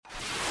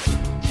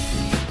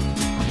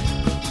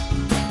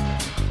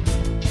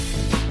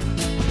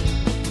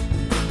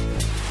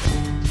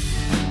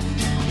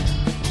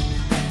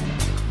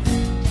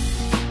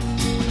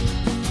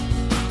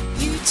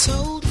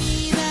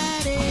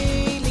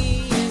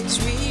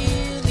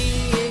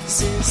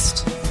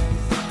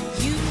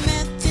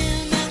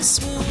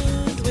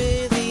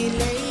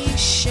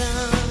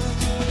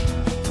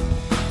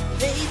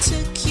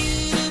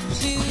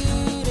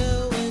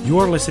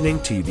You're listening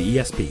to the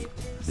ESP,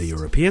 the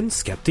European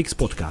Skeptics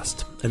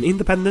Podcast, an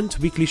independent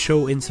weekly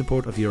show in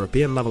support of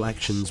European-level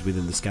actions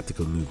within the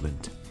skeptical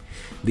movement.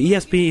 The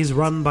ESP is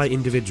run by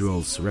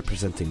individuals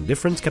representing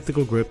different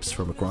skeptical groups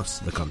from across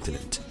the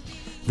continent.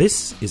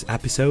 This is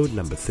episode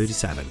number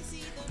 37.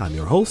 I'm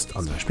your host,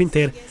 András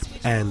Pintér,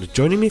 and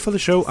joining me for the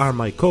show are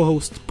my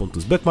co-host,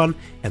 Pontus Böckman,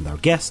 and our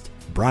guest,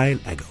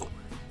 Brian Ego.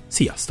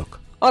 Sziasztok!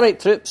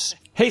 Alright, troops.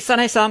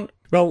 Hejsan!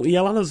 Well,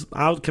 Jelana's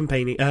out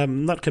campaigning.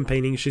 Not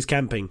campaigning, she's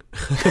camping.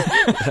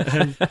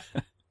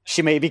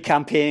 She may be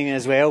campaigning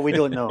as well, we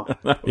don't know.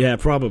 Yeah,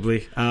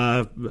 probably.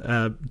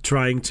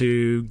 Trying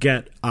to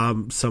get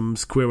some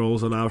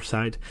squirrels on our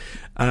side.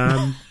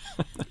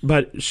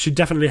 But she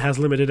definitely has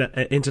limited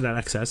internet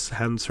access,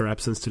 hence her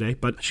absence today,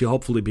 but she'll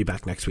hopefully be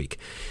back next week.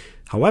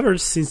 However,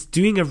 since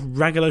doing a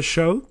regular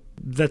show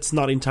that's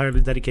not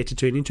entirely dedicated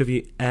to an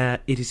interview,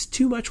 it is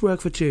too much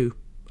work for two,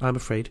 I'm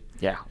afraid.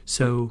 Yeah.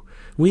 So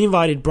we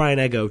invited Brian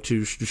Ego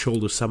to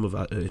shoulder some of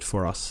it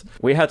for us.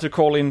 We had to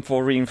call in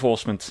for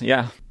reinforcements,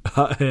 yeah.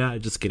 Yeah,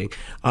 just kidding.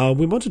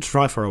 We wanted to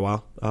try for a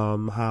while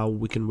how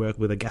we can work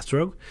with a guest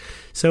rogue.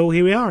 So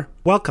here we are.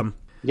 Welcome.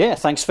 Yeah,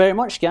 thanks very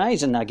much,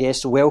 guys. And I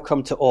guess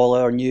welcome to all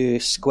our new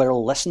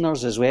squirrel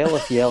listeners as well,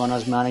 if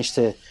Yelena's managed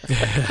to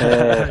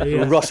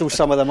rustle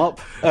some of them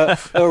up.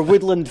 Our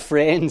woodland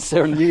friends,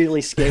 our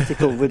newly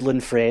skeptical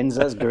woodland friends,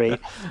 that's great.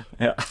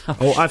 Yeah.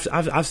 Oh,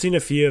 I've seen a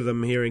few of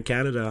them here in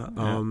Canada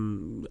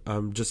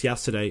just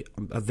yesterday.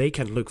 They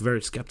can look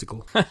very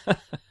skeptical.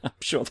 I'm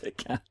sure they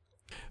can.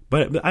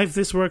 But if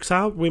this works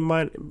out, we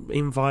might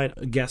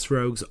invite guest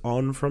rogues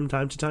on from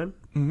time to time.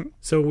 Mm-hmm.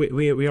 So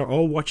we are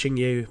all watching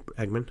you,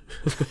 Eggman.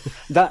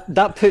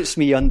 That puts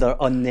me under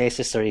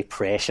unnecessary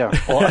pressure.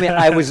 I mean,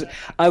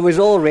 I was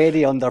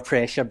already under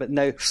pressure, but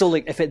now, so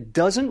like, if it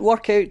doesn't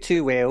work out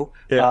too well,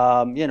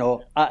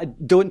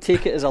 don't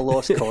take it as a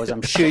lost cause.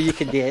 I'm sure you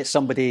could get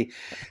somebody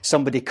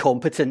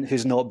competent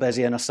who's not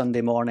busy on a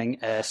Sunday morning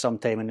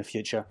sometime in the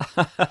future.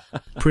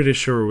 Pretty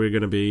sure we're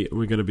gonna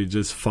be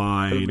just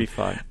fine. It'll be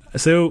fine.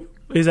 So,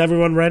 is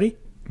everyone ready?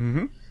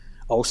 Mm-hmm.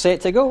 All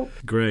set to go.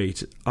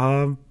 Great.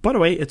 By the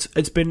way,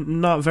 it's been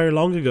not very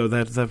long ago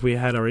that we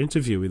had our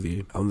interview with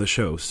you on the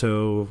show.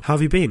 So, how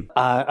have you been?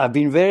 I've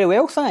been very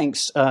well,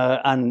 thanks.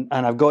 And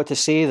I've got to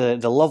say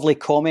the lovely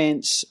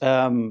comments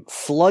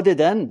flooded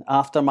in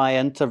after my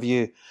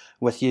interview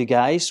with you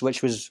guys,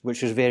 which was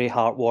very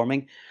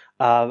heartwarming.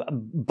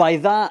 By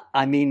that,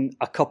 I mean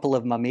a couple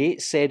of my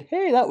mates said,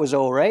 "Hey, that was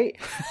all right."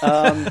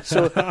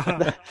 So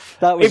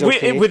that was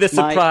okay. With a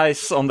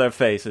surprise on their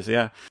faces,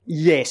 yeah.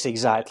 Yes,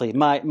 exactly.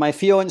 My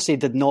fiancée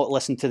did not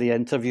listen to the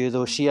interview,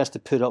 though. She has to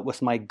put up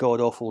with my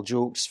god-awful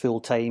jokes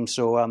full time,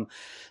 so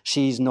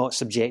she's not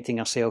subjecting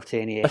herself to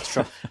any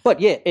extra.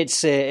 But yeah,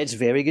 it's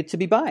very good to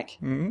be back.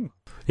 Mm-hmm.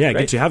 Yeah,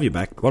 great to have you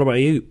back. What about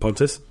you,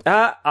 Pontus?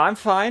 I'm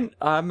fine.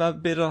 I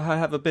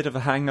have a bit of a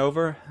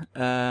hangover,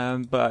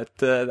 but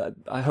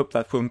I hope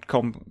that won't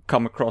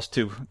come across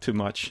too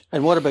much.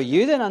 And what about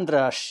you then,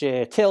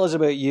 András? Tell us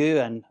about you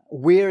and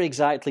where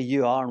exactly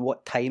you are and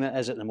what time it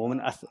is at the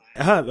moment.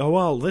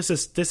 Well, this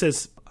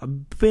is a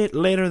bit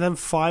later than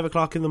 5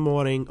 o'clock in the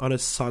morning on a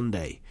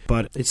Sunday,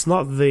 but it's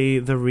not the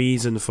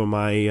reason for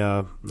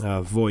my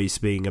voice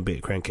being a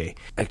bit cranky.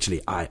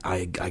 Actually,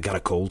 I got a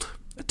cold,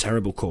 a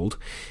terrible cold.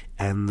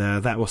 And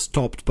that was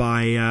topped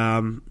by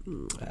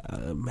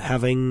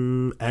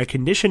having air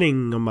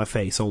conditioning on my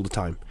face all the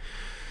time.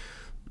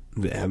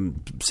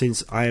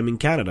 Since I am in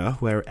Canada,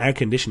 where air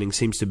conditioning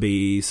seems to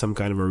be some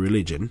kind of a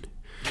religion,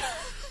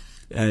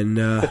 and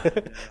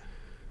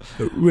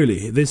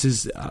really, this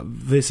is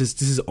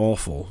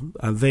awful.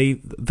 They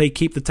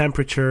keep the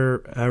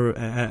temperature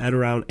at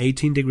around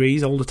 18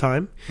 degrees all the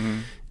time,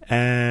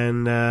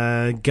 and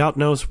God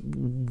knows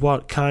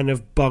what kind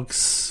of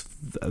bugs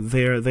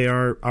they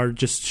are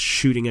just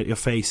shooting at your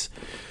face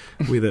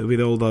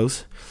with all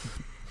those.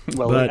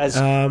 Well, but,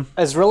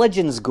 as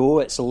religions go,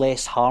 it's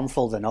less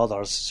harmful than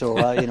others. So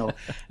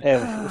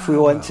if we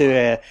want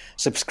to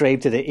subscribe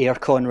to the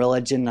aircon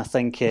religion, I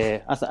think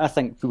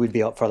we would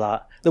be up for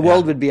that. The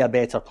world would be a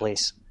better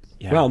place.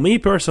 Yeah. Well, me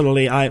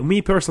personally,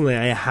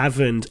 I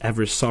haven't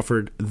ever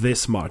suffered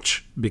this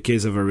much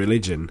because of a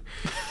religion.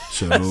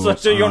 So,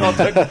 so you're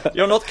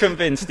not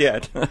convinced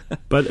yet.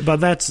 but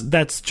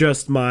that's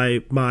just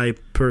my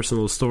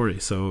personal story.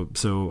 So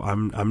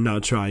I'm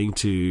not trying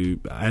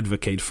to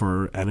advocate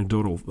for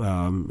anecdotal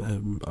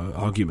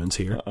arguments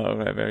here. Oh,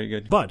 very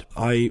good. But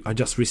I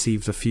just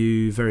received a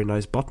few very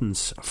nice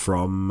buttons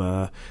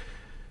from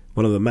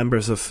one of the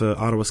members of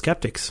Ottawa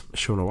Skeptics,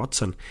 Shona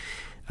Watson.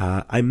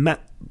 I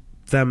met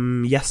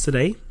them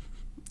yesterday,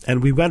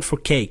 and we went for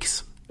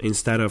cakes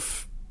instead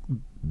of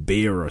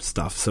beer or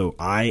stuff. So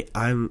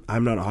I'm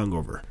not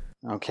hungover.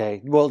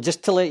 Okay. Well,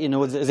 just to let you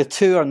know, the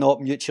two are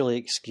not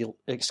mutually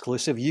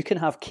exclusive. You can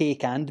have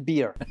cake and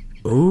beer.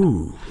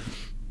 Ooh,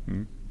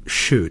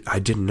 shoot! I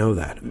didn't know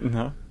that.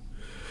 No.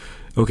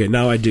 Okay,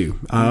 now I do.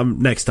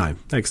 Next time,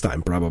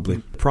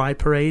 probably. Pride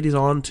Parade is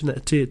on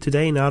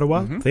today in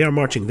Ottawa. Mm-hmm. They are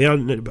marching. They are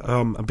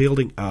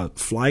building a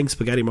flying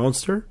spaghetti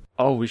monster.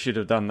 Oh, we should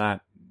have done that.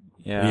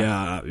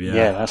 Yeah.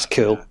 Yeah, that's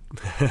cool.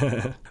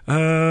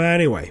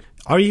 Anyway,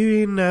 are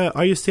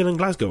you still in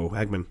Glasgow,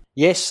 Eggman?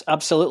 Yes,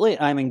 absolutely.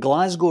 I'm in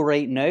Glasgow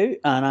right now,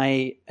 and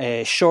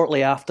I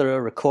shortly after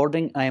a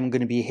recording, I am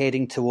going to be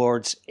heading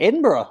towards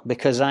Edinburgh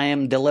because I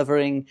am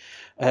delivering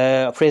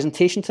a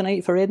presentation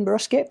tonight for Edinburgh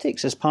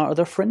Skeptics as part of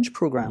their Fringe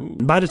programme.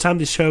 By the time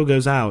this show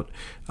goes out,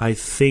 I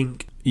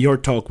think your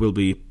talk will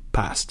be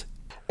past.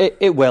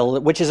 It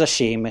will, which is a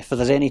shame. If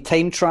there's any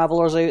time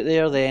travellers out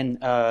there, then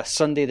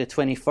Sunday the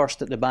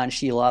 21st at the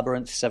Banshee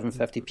Labyrinth,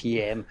 7:50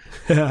 p.m.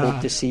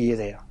 Hope to see you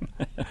there.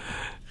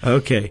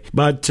 Okay,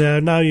 but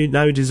now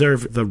you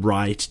deserve the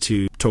right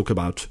to talk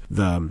about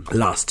the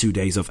last 2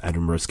 days of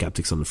Edinburgh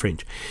Skeptics on the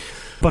Fringe.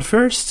 But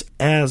first,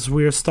 as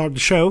we start the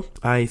show,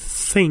 I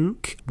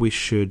think we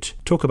should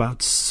talk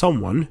about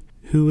someone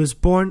who was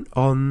born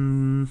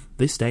on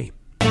this day.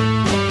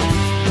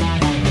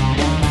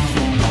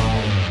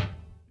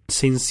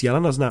 Since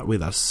Yelena's not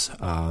with us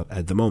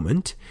at the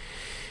moment,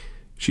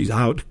 she's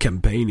out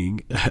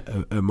campaigning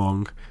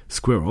among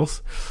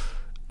squirrels,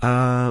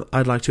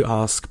 I'd like to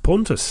ask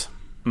Pontus.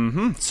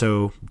 Mm-hmm.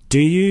 So, do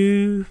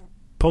you,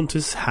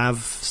 Pontus,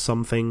 have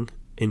something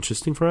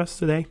interesting for us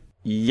today?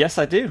 Yes,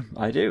 I do.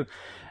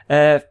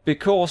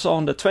 Because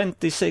on the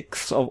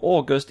 26th of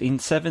August in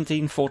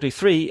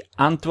 1743,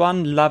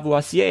 Antoine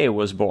Lavoisier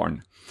was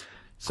born.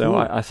 So cool.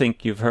 I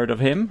think you've heard of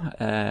him.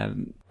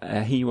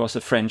 He was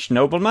a French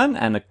nobleman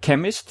and a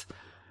chemist.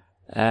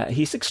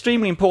 He's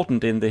extremely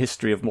important in the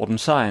history of modern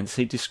science.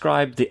 He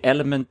described the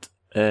element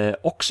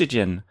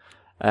oxygen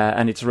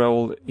and its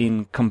role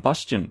in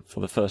combustion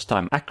for the first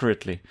time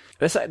accurately.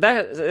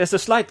 There's a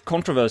slight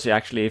controversy,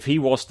 actually, if he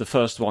was the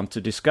first one to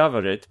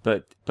discover it,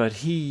 but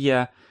he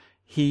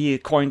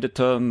coined the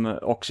term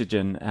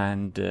oxygen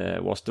and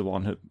was the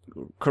one who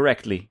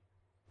correctly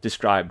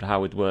described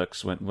how it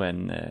works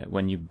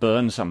when you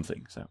burn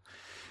something. So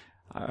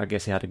I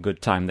guess he had a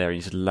good time there in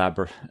his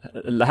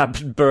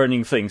lab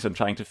burning things and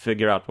trying to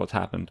figure out what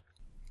happened.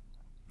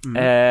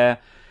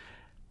 Mm-hmm.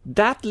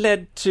 That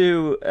led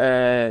to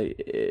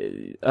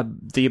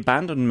the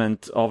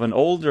abandonment of an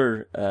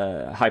older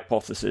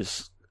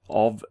hypothesis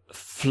of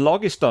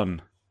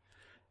phlogiston.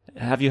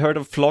 Have you heard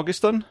of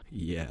phlogiston?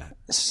 Yeah.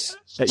 It's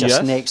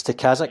just next to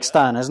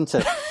Kazakhstan, isn't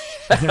it?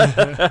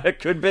 It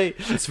could be.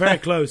 It's very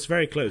close,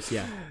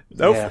 yeah.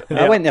 Nope.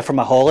 Yeah. I went there for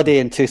my holiday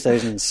in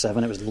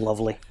 2007. It was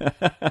lovely.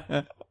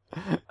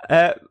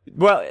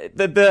 Well,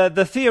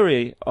 the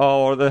theory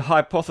or the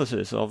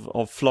hypothesis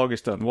of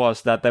phlogiston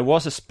was that there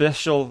was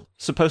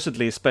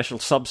supposedly a special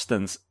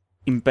substance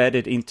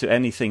embedded into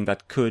anything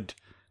that could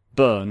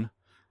burn,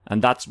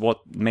 and that's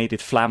what made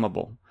it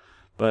flammable.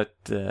 But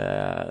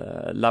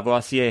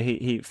Lavoisier,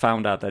 he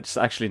found out that it's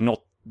actually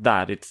not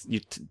that. It's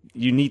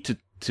you need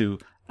to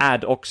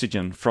add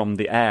oxygen from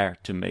the air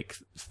to make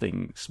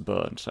things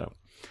burn. So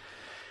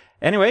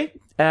anyway,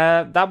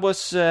 that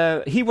was.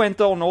 He went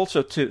on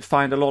also to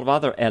find a lot of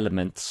other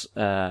elements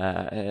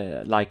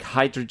like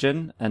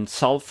hydrogen and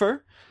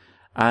sulfur,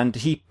 and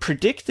he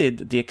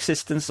predicted the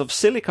existence of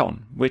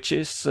silicon, which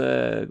is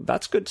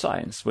that's good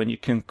science when you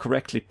can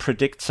correctly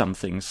predict some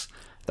things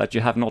that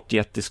you have not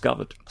yet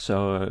discovered.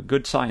 So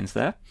good science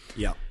there.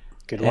 Yeah.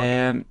 Good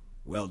work.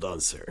 Well done,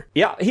 sir.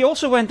 Yeah, he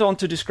also went on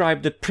to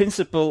describe the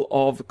principle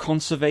of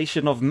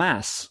conservation of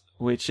mass,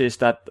 which is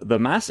that the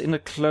mass in a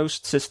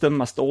closed system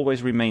must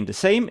always remain the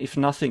same if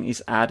nothing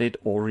is added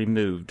or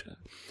removed.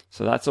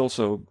 So that's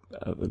also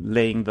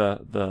laying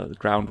the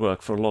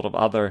groundwork for a lot of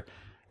other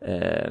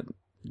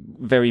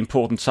very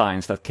important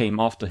science that came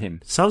after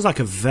him. Sounds like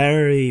a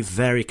very,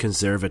 very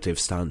conservative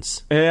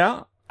stance.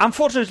 Yeah.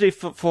 Unfortunately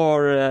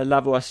for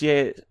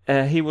Lavoisier,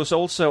 he was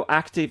also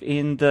active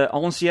in the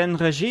Ancien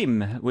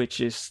Régime, which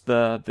is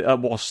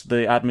was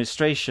the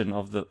administration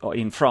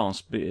in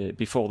France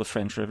before the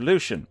French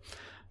Revolution.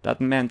 That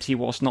meant he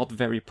was not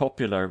very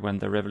popular when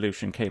the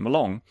revolution came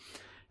along.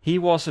 He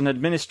was an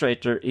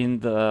administrator in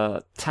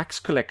the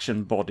tax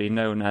collection body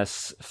known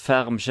as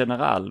Ferme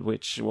Générale,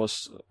 which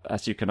was,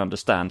 as you can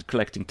understand,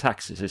 collecting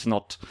taxes is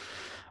not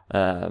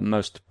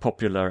most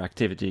popular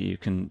activity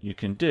you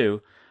can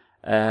do.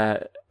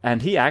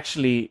 And he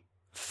actually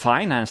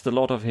financed a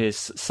lot of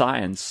his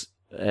science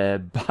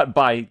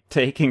by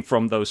taking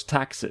from those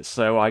taxes.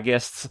 So I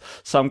guess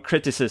some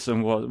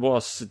criticism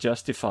was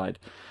justified.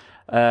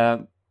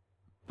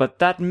 But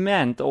that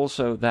meant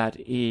also that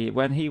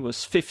when he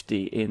was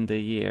 50 in the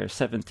year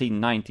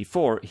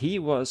 1794, he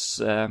was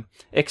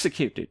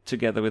executed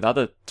together with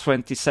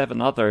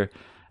 27 other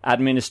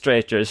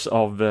administrators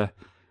of the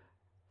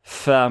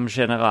Ferme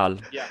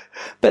Générale. Yeah.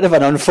 Bit of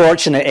an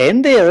unfortunate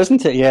end there,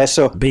 isn't it? Yeah,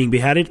 so... Being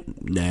beheaded?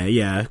 Nah,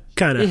 yeah,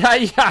 kind of.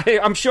 Yeah,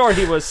 I'm sure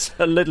he was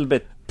a little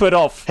bit put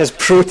off. His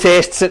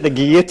protests at the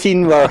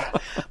guillotine were,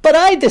 but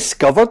I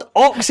discovered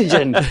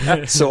oxygen,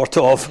 sort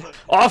of.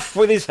 Off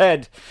with his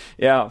head.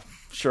 Yeah,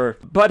 sure.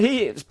 But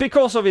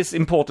because of his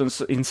importance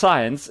in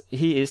science,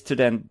 he is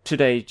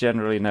today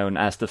generally known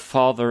as the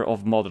father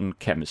of modern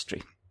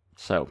chemistry.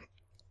 So,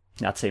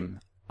 that's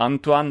him.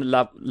 Antoine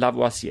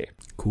Lavoisier.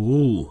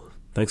 Cool.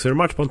 Thanks very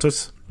much,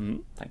 Pontus.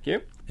 Thank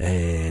you.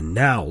 And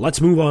now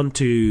let's move on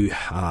to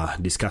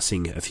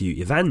discussing a few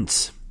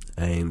events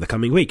in the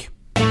coming week.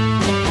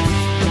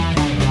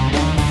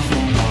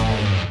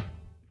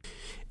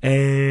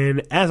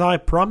 And as I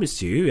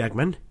promised you,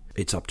 Eggman,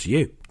 it's up to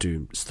you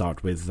to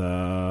start with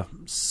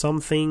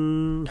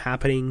something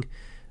happening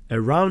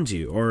around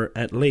you, or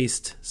at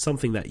least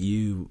something that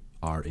you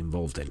are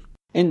involved in.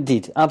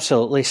 Indeed,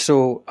 absolutely.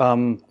 So,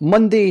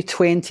 Monday,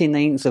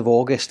 29th of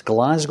August,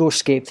 Glasgow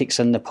Skeptics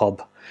in the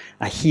Pub.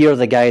 I hear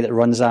the guy that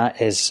runs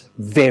that is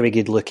very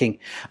good looking.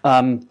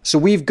 So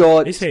we've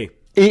got... Is he?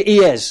 He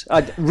is.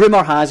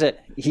 Rumour has it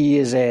he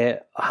has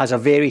a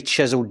very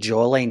chiselled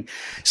jawline.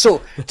 So,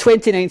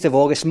 29th of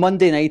August,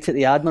 Monday night at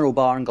the Admiral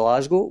Bar in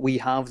Glasgow, we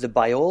have The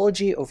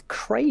Biology of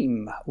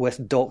Crime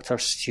with Dr.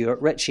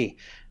 Stuart Ritchie.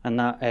 And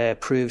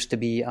that proves to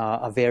be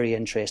a very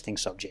interesting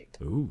subject.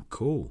 Ooh,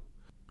 cool.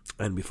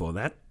 And before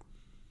that?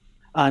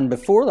 And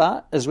before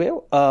that as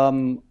well,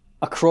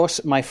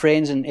 across my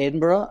friends in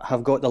Edinburgh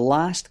have got the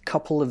last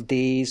couple of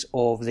days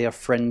of their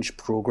Fringe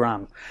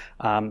programme.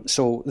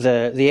 So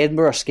the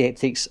Edinburgh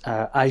Skeptics,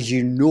 as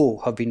you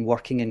know, have been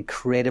working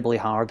incredibly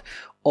hard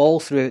all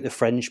throughout the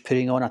Fringe,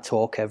 putting on a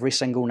talk every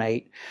single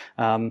night.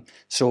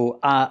 So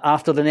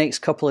after the next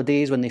couple of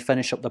days, when they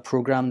finish up the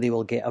programme, they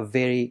will get a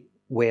very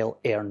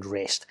well-earned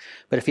rest.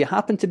 But if you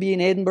happen to be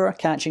in Edinburgh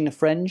catching the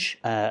Fringe,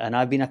 and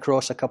I've been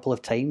across a couple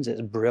of times,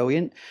 it's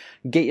brilliant,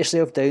 get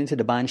yourself down to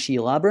the Banshee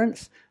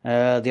Labyrinth.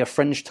 Their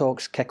Fringe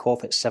talks kick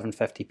off at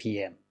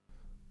 7:50pm.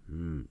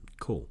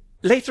 Cool.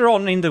 Later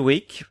on in the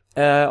week,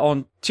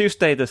 on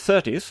Tuesday the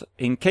 30th,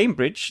 in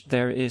Cambridge,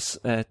 there is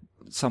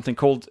something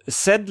called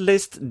Zed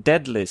List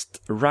Dead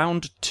List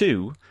Round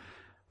 2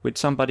 with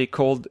somebody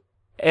called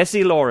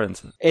Essie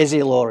Lawrence.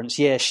 Essie Lawrence,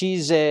 yeah,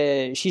 she's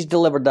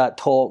delivered that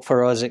talk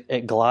for us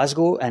at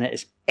Glasgow, and it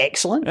is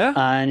excellent. Yeah.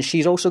 And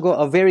she's also got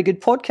a very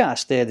good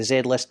podcast, the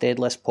Z List Dead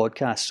List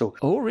podcast. So,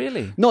 oh,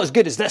 really? Not as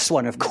good as this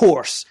one, of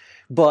course,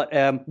 but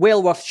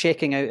well worth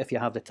checking out if you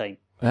have the time.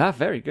 Yeah,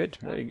 very good,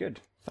 very good.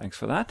 Thanks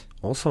for that.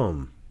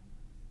 Awesome.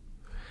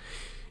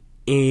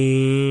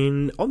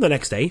 On the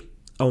next day,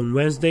 on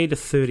Wednesday the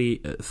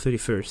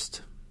 31st.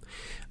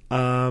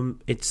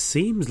 It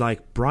seems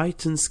like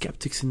Brighton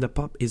Skeptics in the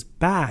Pub is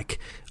back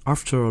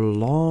after a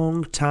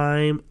long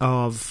time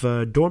of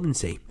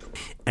dormancy.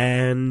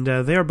 And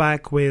they're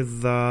back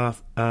with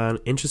an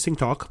interesting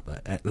talk,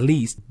 at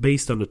least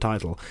based on the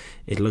title.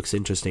 It looks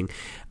interesting.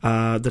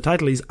 The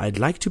title is I'd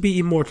Like to Be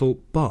Immortal,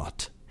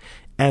 But...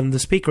 And the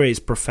speaker is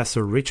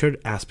Professor Richard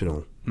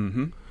Aspinall.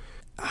 Mm-hmm.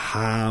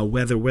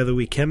 Whether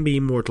we can be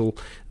immortal,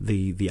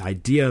 the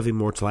idea of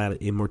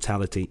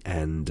immortality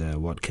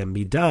and what can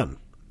be done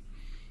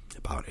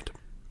about it.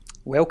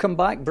 Welcome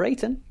back,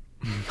 Brighton.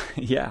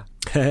 Yeah.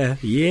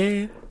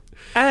 Yeah.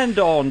 And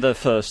on the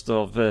 1st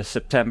of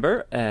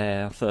September,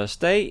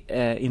 Thursday,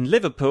 in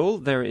Liverpool,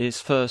 there is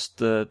first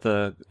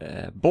the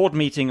board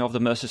meeting of the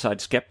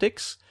Merseyside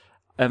Skeptics,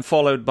 and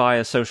followed by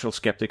a social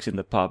skeptics in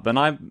the pub.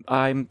 And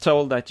I'm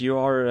told that you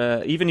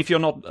are, even if you're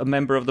not a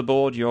member of the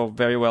board, you're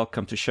very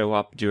welcome to show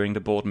up during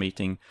the board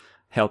meeting,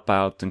 help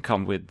out and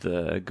come with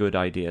good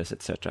ideas,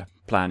 etc.,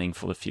 planning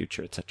for the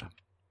future, etc.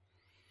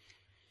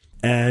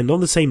 And on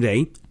the same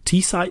day,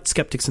 Teesside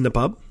Skeptics in the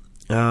Pub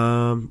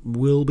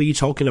will be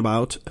talking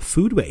about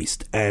food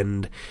waste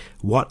and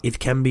what it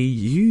can be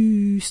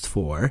used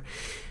for,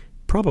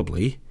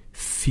 probably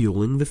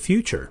fueling the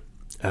future.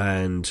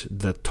 And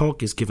the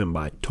talk is given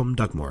by Tom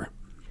Dugmore.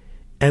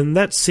 And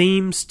that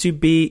seems to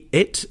be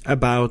it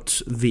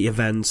about the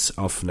events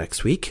of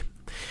next week.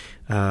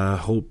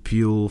 Hope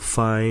you'll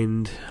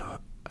find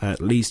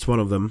at least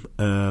one of them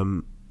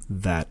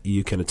that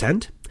you can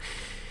attend.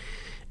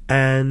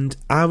 And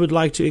I would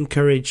like to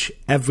encourage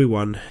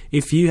everyone,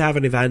 if you have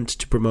an event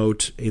to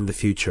promote in the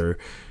future,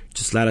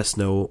 just let us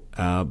know.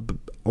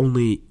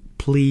 Only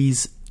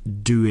please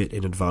do it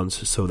in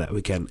advance so that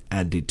we can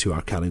add it to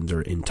our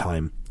calendar in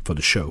time for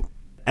the show.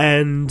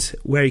 And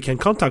where you can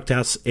contact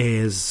us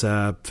is,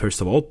 first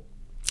of all,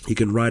 you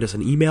can write us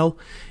an email,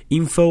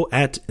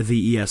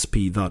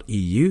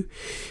 info@theesp.eu.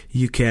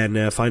 You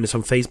can find us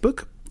on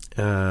Facebook,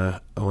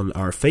 on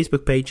our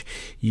Facebook page.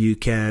 You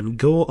can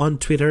go on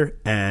Twitter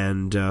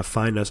and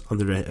find us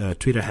under the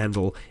Twitter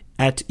handle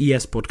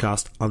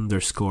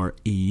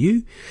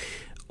 @espodcast_EU.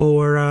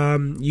 Or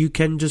you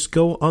can just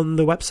go on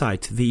the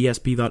website,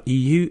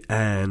 theesp.eu,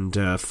 and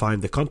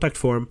find the contact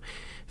form,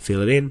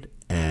 fill it in,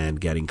 and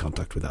get in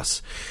contact with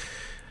us.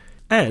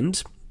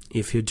 And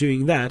if you're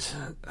doing that,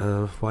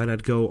 why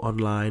not go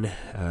online,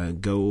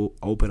 go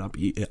open up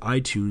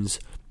iTunes,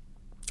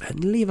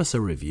 and leave us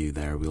a review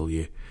there, will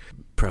you?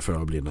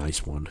 Preferably a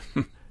nice one,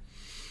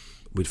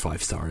 with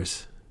 5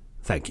 stars.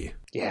 Thank you.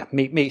 Yeah,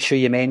 make sure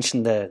you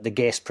mention the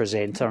guest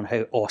presenter and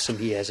how awesome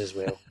he is as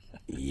well.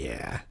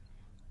 Yeah.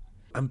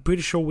 I'm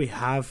pretty sure we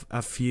have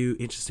a few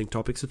interesting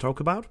topics to talk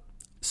about,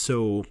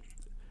 so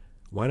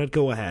why not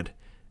go ahead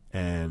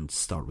and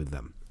start with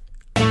them.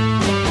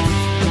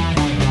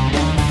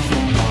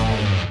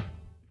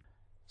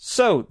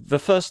 So, the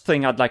first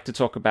thing I'd like to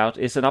talk about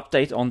is an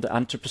update on the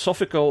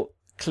anthroposophical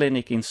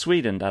clinic in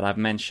Sweden that I've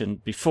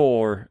mentioned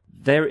before.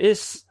 there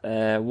is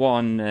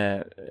one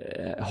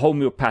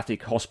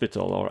homeopathic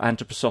hospital or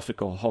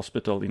anthroposophical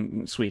hospital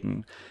in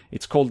Sweden.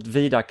 It's called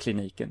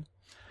Vida-kliniken.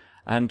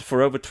 And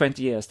for over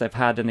 20 years, they've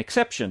had an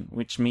exception,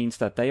 which means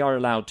that they are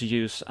allowed to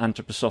use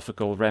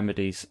anthroposophical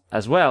remedies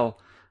as well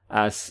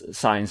as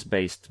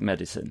science-based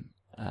medicine.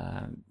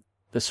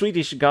 The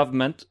Swedish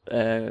government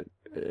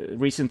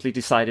recently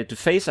decided to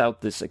phase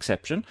out this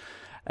exception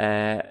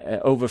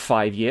over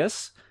 5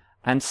 years.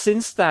 And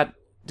since that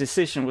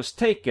decision was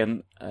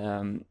taken,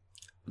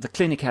 the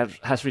clinic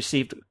has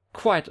received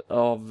quite a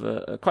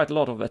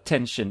lot of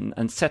attention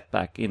and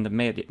setback in the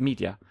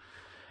media.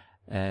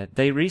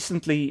 They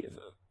recently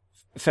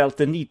felt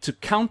the need to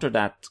counter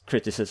that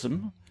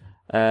criticism,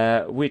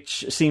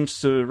 which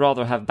seems to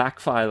rather have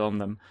backfired on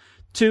them.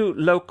 2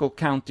 local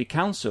county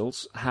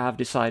councils have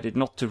decided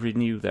not to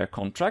renew their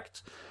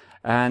contract,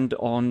 and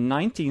on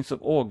 19th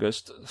of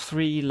August,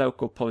 3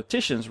 local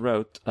politicians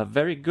wrote a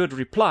very good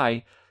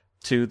reply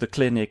to the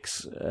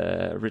clinic's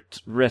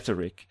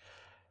rhetoric.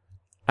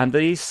 And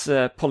these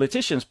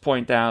politicians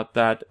point out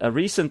that a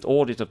recent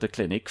audit of the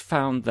clinic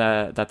found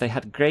that they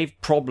had grave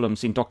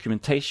problems in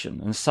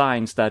documentation and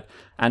signs that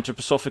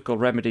anthroposophical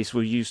remedies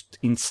were used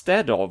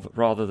instead of,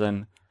 rather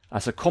than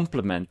as a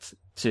complement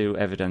to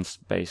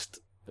evidence-based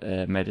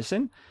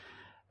medicine.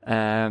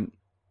 They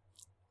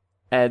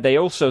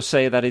also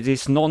say that it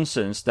is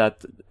nonsense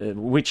that,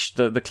 which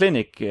the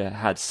clinic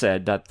had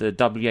said, that the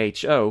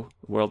WHO,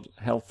 World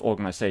Health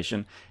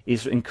Organization,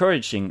 is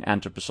encouraging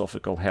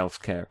anthroposophical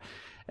healthcare.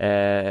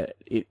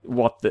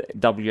 What the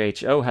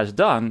WHO has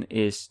done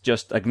is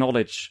just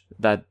acknowledge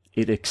that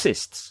it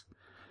exists.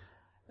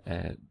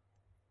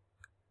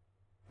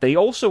 They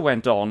also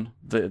went on,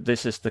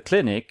 this is the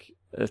clinic,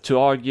 to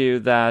argue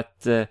that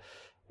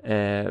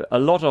a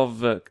lot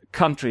of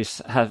countries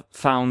have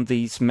found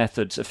these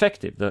methods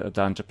effective, the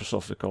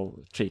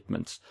anthroposophical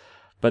treatments.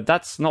 But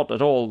that's not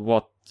at all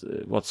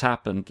what's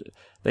happened.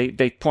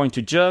 They point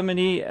to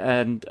Germany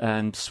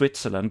and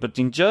Switzerland, but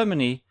in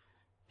Germany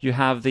you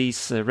have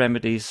these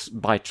remedies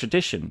by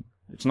tradition.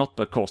 It's not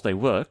because they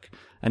work.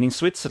 And in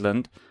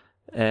Switzerland,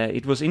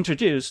 it was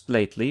introduced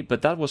lately,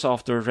 but that was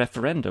after a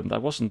referendum.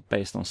 That wasn't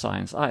based on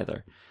science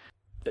either.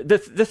 The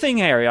thing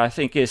here, I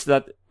think, is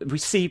that we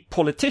see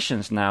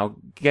politicians now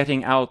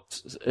getting out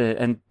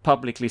and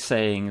publicly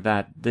saying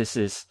that this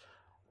is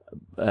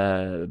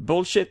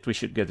bullshit, we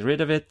should get rid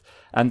of it.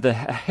 And the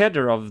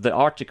header of the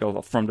article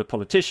from the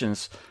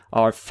politicians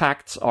are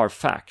facts are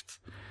fact.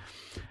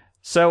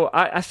 So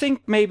I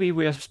think maybe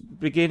we're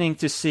beginning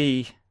to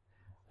see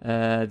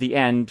the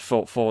end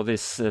for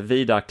this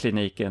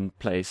Vida-kliniken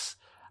place.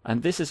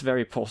 And this is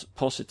very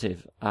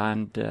positive.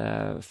 And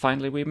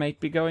finally we may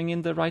be going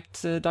in the right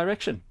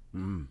direction.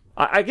 Mm.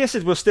 I guess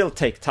it will still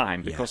take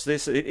time, because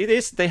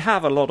they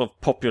have a lot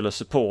of popular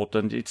support,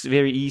 and it's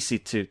very easy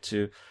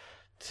to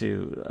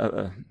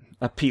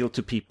appeal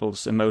to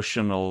people's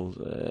emotional,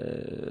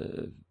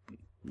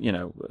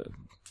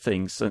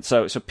 things, and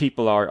so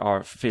people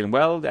are feeling,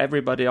 well,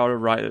 everybody are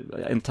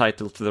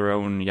entitled to their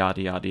own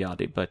yada yada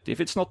yada. But if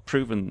it's not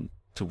proven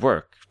to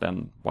work,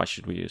 then why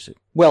should we use it?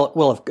 Well,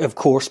 of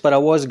course. But I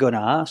was going to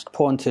ask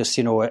Pontus,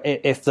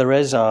 if there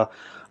is a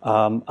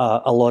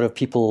lot of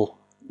people,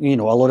 a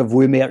lot of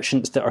woo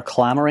merchants that are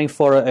clamouring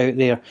for it out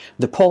there,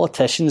 the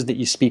politicians that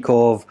you speak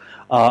of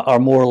are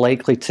more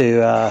likely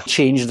to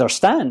change their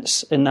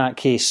stance in that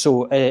case.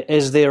 So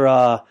is there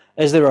a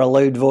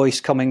loud voice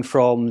coming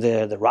from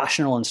the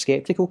rational and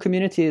sceptical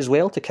community as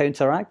well to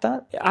counteract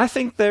that? I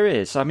think there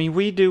is. I mean,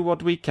 we do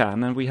what we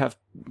can, and we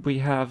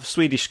have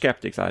Swedish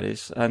skeptics, that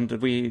is, and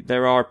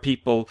there are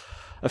people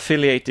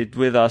affiliated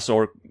with us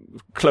or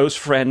close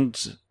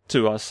friends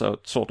to us, so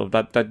sort of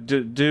that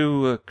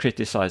do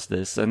criticize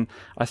this, and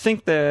I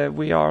think that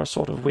we are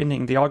sort of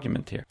winning the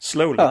argument here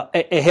slowly.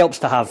 It helps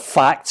to have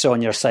facts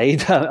on your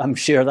side. I'm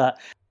sure that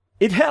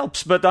it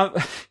helps, but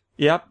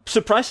yeah,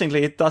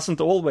 surprisingly, it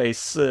doesn't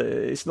always.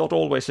 It's not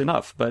always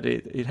enough, but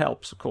it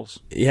helps, of course.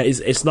 Yeah,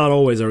 it's not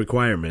always a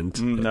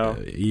requirement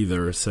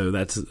either. So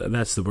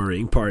that's the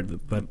worrying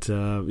part. But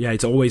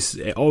it's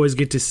always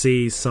good to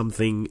see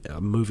something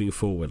moving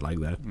forward like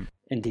that.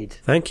 Indeed.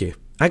 Thank you,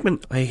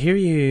 Agman. I hear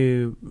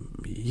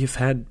you've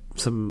had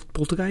some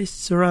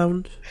poltergeists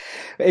around.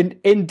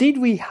 Indeed,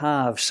 we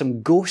have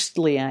some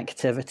ghostly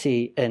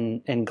activity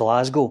in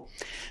Glasgow.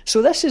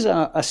 So this is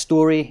a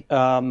story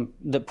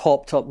that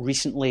popped up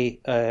recently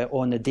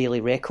on the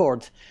Daily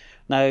Record.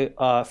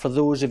 Now, for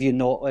those of you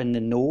not in the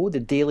know, the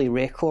Daily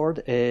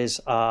Record is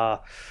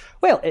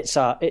it's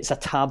a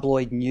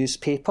tabloid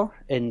newspaper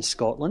in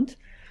Scotland.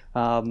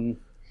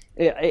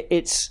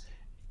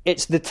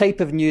 It's the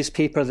type of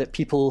newspaper that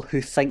people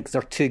who think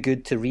they're too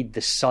good to read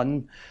The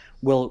Sun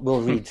will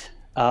read.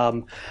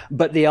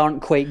 But they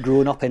aren't quite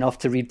grown up enough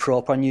to read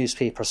proper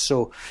newspapers.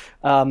 So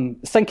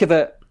think of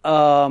it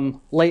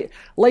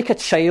like a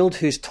child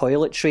who's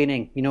toilet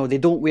training. They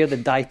don't wear the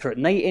diaper at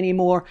night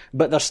anymore,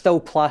 but there's still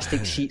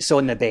plastic sheets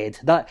on the bed.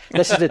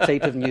 This is the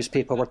type of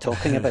newspaper we're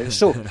talking about.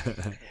 So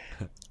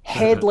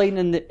headline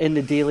in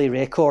the Daily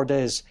Record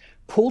is,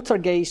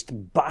 Poltergeist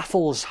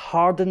baffles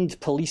hardened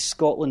Police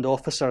Scotland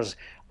officers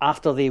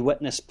after they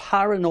witness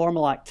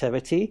paranormal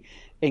activity,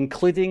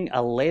 including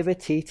a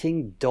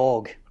levitating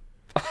dog.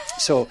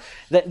 So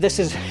this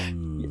is,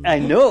 I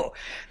know,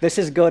 this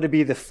has got to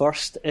be the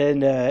first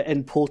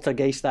in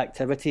poltergeist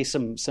activity,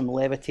 some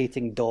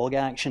levitating dog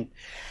action.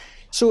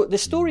 So the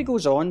story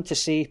goes on to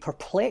say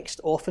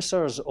perplexed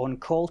officers on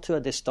call to a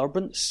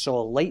disturbance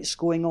saw lights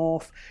going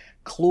off,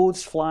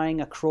 clothes flying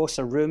across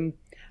a room,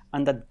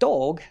 and a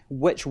dog,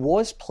 which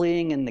was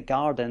playing in the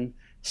garden,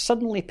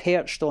 suddenly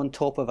perched on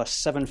top of a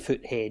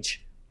 7-foot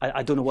hedge.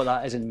 I don't know what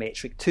that is in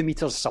metric, 2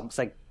 meters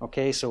something.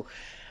 Okay, so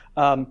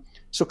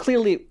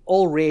clearly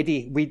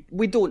already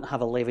we don't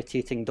have a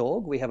levitating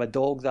dog. We have a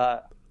dog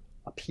that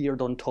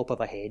appeared on top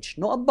of a hedge,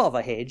 not above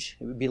a hedge.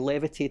 It would be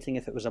levitating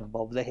if it was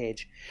above the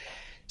hedge.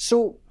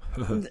 So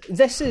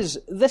this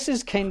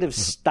is kind of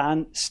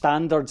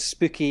standard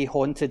spooky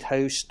haunted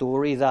house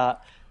story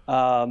that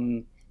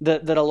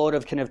that a lot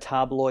of kind of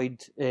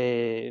tabloid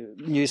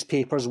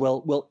newspapers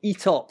will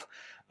eat up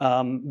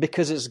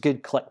because it's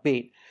good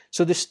clickbait.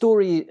 So the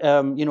story,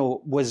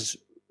 was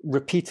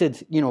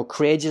repeated,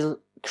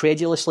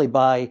 credulously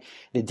by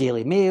the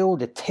Daily Mail,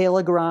 the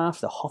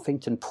Telegraph, the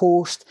Huffington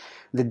Post,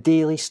 the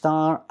Daily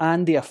Star,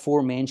 and the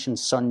aforementioned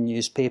Sun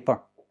newspaper.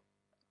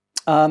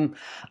 And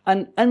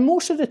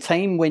most of the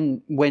time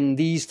when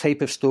these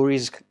type of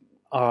stories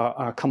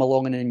are come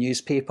along in a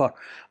newspaper,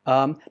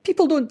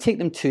 people don't take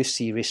them too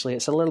seriously.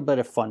 It's a little bit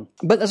of fun.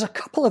 But there's a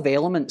couple of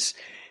elements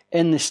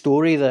in the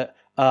story that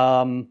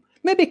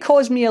maybe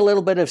cause me a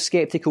little bit of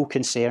sceptical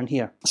concern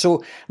here.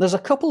 So there's a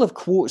couple of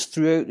quotes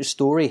throughout the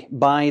story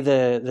by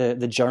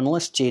the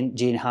journalist,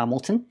 Jane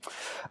Hamilton,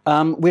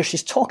 where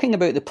she's talking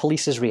about the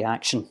police's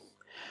reaction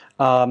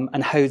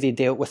and how they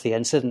dealt with the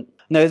incident.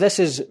 Now, this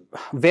is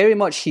very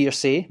much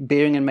hearsay,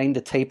 bearing in mind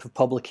the type of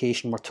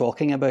publication we're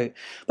talking about.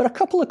 But a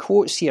couple of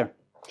quotes here.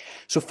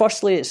 So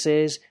firstly, it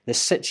says, the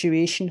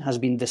situation has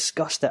been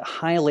discussed at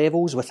high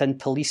levels within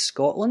Police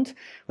Scotland,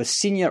 with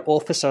senior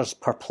officers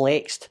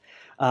perplexed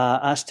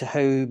as to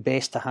how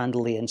best to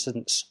handle the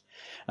incidents.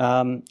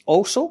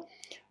 Also,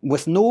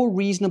 with no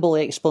reasonable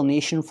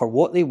explanation for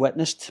what they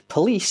witnessed,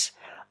 police,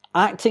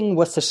 acting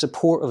with the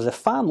support of the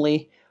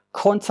family,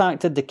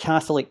 contacted the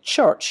Catholic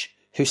Church,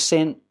 who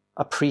sent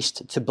a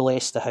priest to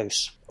bless the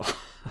house.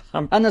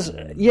 And there's,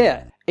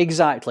 yeah,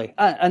 exactly.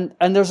 And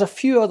there's a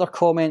few other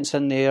comments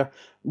in there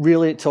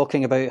really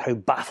talking about how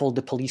baffled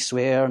the police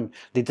were and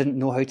they didn't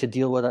know how to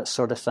deal with that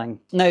sort of thing.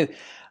 Now,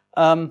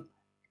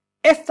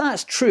 if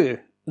that's true,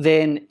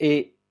 then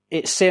it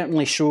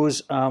certainly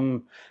shows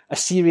a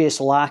serious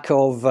lack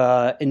of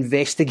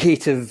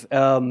investigative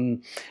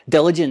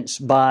diligence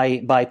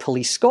by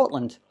Police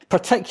Scotland,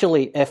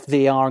 particularly if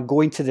they are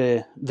going to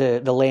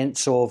the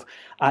lengths of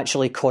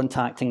actually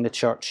contacting the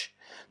church.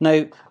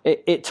 Now,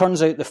 it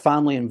turns out the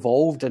family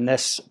involved in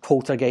this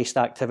poltergeist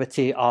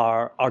activity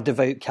are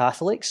devout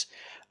Catholics,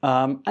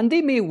 and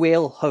they may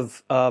well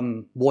have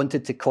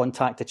wanted to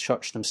contact the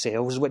church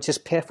themselves, which is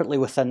perfectly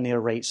within their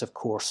rights, of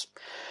course.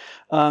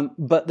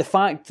 But the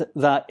fact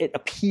that it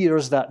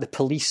appears that the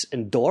police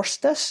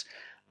endorsed this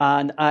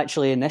and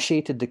actually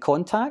initiated the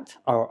contact,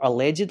 or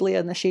allegedly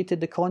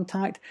initiated the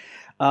contact,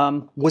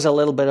 was a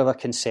little bit of a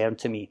concern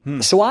to me.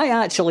 So I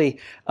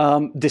actually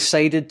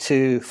decided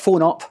to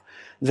phone up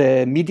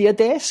the media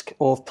desk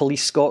of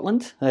Police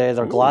Scotland,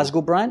 their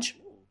Glasgow branch.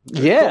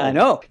 Yeah, I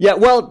know. Yeah,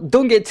 well,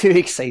 don't get too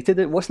excited.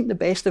 It wasn't the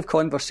best of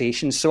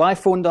conversations. So I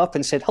phoned up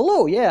and said,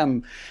 hello, yeah,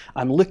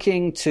 I'm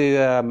looking to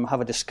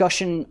have a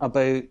discussion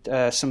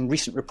about some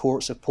recent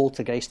reports of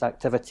poltergeist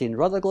activity in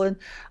Rutherglen.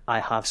 I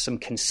have some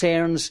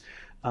concerns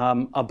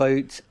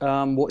about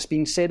what's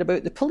being said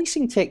about the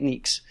policing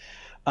techniques.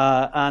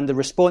 And the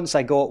response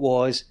I got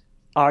was,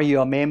 are you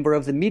a member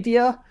of the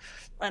media?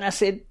 And I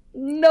said,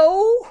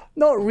 no,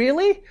 not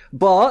really,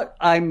 but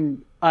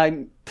I'm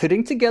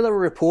putting together a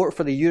report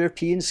for the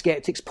European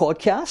Skeptics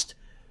podcast,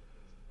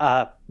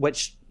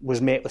 which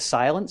was met with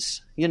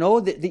silence. You know,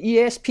 the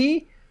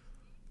ESP,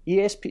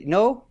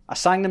 no, I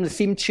sang them the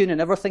theme tune and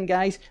everything,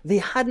 guys. They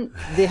haven't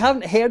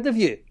heard of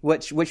you,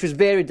 which was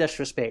very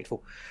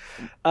disrespectful.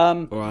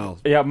 Wow.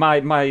 Yeah,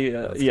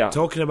 yeah.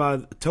 Talking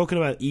about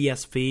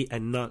ESP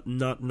and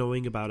not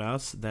knowing about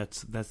us,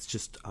 that's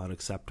just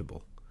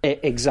unacceptable.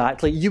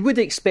 Exactly. You would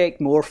expect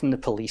more from the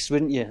police,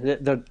 wouldn't you?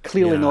 They're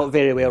clearly not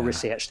very well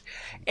researched.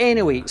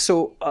 Anyway,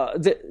 so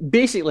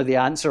basically the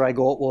answer I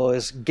got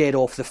was get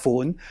off the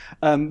phone.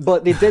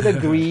 But they did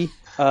agree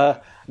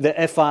that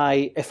if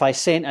I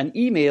sent an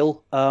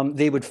email,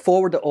 they would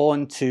forward it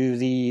on to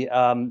the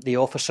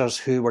officers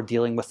who were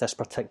dealing with this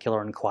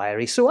particular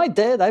inquiry. So I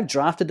did. I've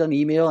drafted an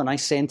email and I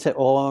sent it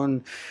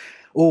on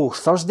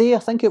Thursday, I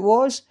think it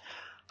was.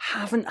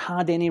 Haven't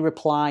had any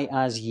reply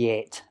as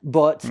yet,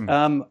 but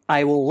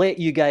I will let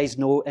you guys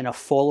know in a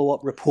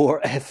follow-up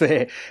report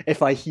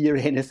if I hear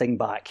anything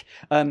back.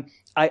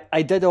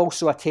 I did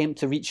also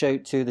attempt to reach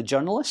out to the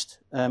journalist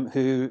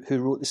who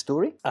wrote the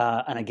story,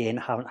 and again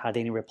haven't had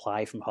any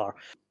reply from her.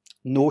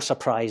 No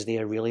surprise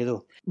there, really,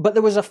 though. But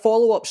there was a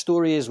follow-up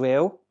story as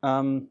well,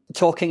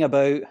 talking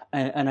about,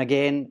 and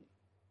again,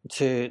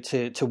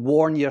 to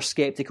warn your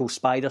sceptical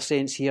spider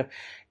sense here,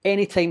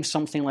 anytime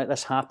something like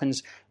this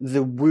happens,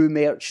 the woo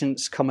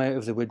merchants come out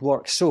of the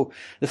woodwork. So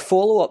the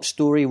follow-up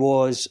story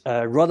was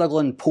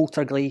Rutherglen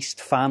poltergeist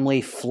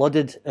family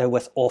flooded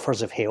with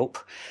offers of help.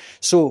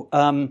 So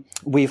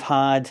we've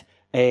had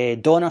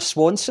Donna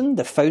Swanson,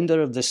 the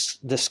founder of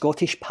the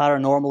Scottish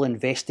paranormal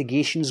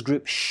investigations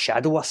group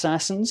Shadow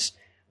Assassins,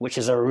 which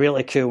is a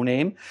really cool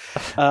name.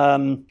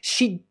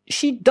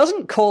 She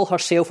doesn't call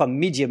herself a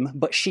medium,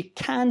 but she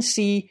can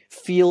see,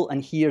 feel,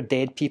 and hear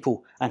dead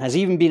people, and has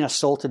even been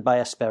assaulted by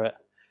a spirit.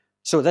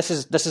 So this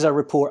is a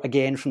report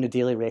again from the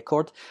Daily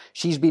Record.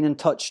 She's been in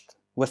touch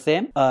with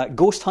them.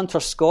 Ghost Hunter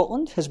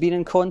Scotland has been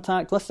in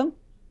contact with them,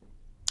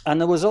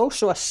 and there was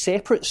also a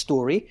separate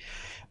story.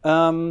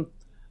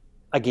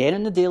 Again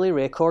in the Daily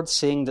Record,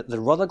 saying that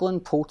the Rutherglen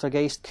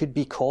poltergeist could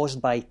be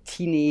caused by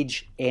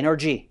teenage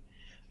energy.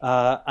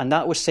 And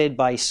that was said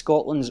by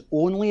Scotland's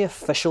only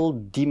official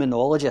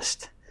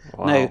demonologist.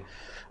 Wow.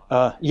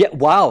 Now,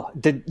 wow. I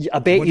bet what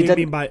you do you didn't...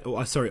 mean by...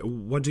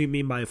 what do you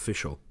mean by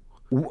official?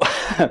 Well,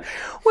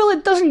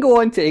 it doesn't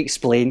go on to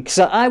explain, because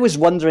I was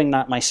wondering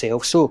that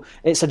myself. So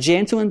it's a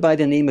gentleman by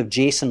the name of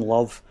Jason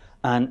Love,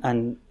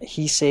 and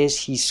he says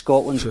he's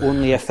Scotland's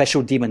only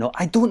official demonologist.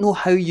 I don't know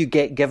how you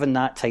get given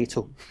that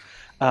title.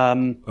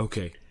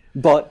 Okay.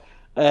 But,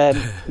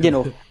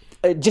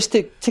 just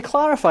to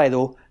clarify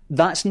though,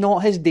 that's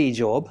not his day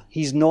job.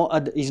 He's not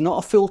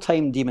a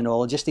full-time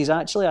demonologist. He's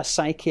actually a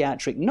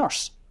psychiatric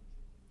nurse,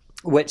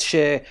 which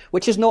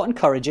is not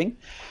encouraging.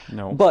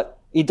 No. But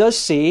he does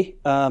say,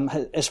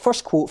 his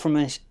first quote from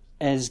us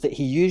is that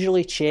he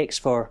usually checks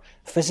for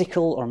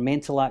physical or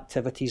mental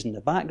activities in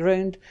the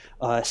background,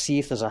 see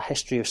if there's a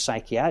history of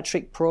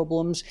psychiatric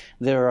problems.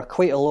 There are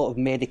quite a lot of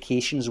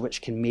medications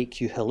which can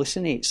make you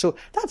hallucinate. So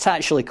that's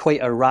actually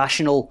quite a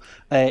rational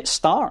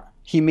start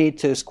he made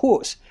to his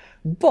quotes.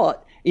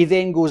 But he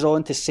then goes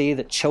on to say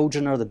that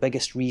children are the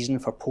biggest reason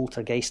for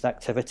poltergeist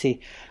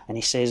activity. And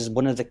he says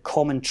one of the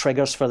common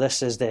triggers for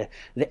this is the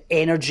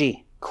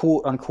energy,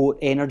 quote-unquote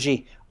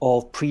energy,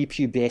 of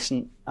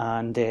prepubescent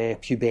and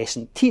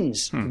pubescent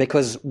teens,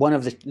 because one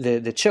of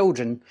the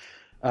children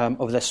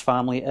of this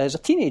family is a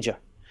teenager.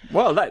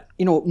 Well, that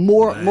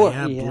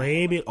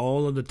blame it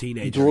all on the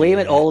teenagers. Blame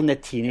it all on the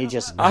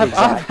teenagers. I've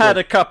had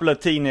a couple of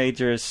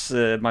teenagers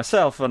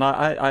myself, and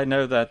I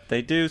know that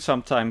they do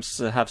sometimes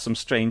have some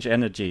strange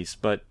energies,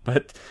 but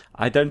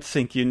I don't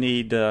think you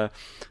need to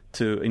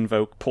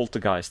invoke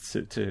poltergeists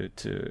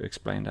to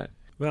explain that.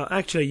 Well,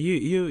 actually,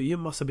 you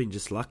must have been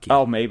just lucky.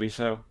 Oh, maybe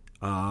so.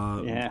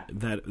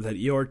 That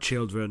your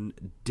children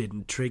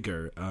didn't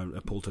trigger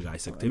a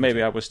poltergeist activity.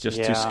 Maybe I was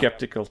just too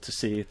skeptical to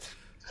see it.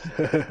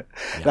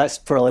 That's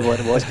probably what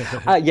it was.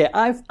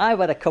 I've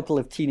had a couple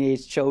of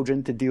teenage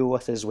children to deal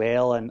with as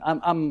well, and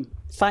I'm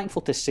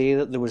thankful to say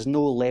that there was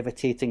no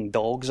levitating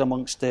dogs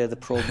amongst the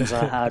problems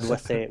I had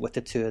with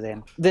the two of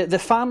them. The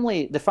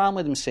family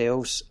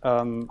themselves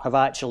have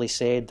actually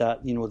said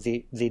that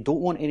they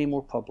don't want any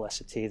more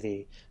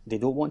publicity. They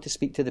don't want to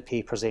speak to the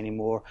papers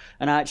anymore.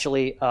 And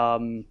actually,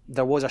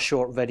 there was a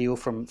short video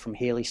from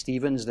Hayley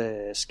Stevens,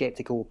 the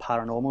skeptical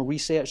paranormal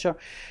researcher,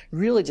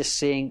 really just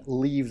saying,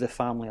 leave the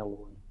family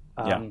alone.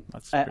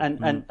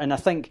 And I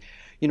think,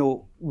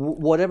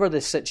 whatever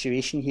the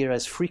situation here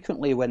is,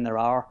 frequently when there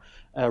are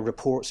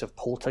reports of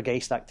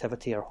poltergeist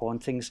activity or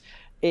hauntings,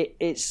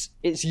 it's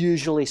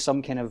usually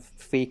some kind of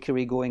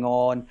fakery going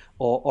on,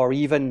 or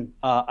even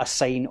a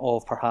sign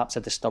of perhaps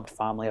a disturbed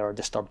family or a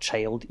disturbed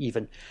child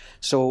even.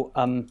 So,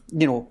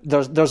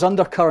 there's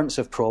undercurrents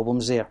of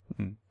problems there.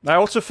 I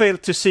also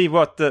failed to see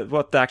what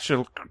the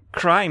actual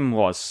crime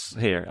was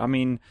here. I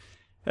mean,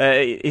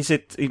 is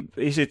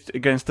it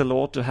against the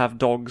law to have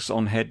dogs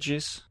on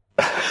hedges?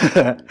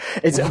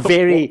 It's a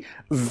very,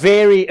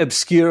 very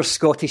obscure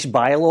Scottish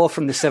bylaw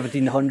from the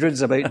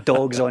 1700s about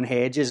dogs on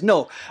hedges.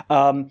 No,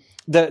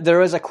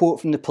 there is a quote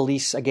from the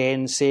police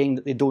again saying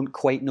that they don't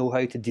quite know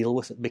how to deal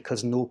with it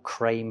because no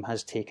crime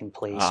has taken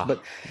place.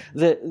 But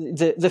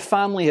the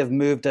family have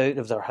moved out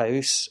of their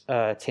house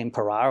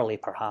temporarily,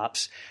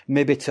 perhaps,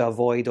 maybe to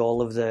avoid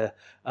all of the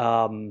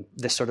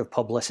sort of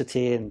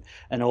publicity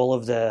and all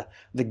of the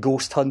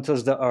ghost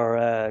hunters that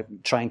are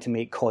trying to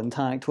make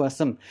contact with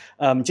them.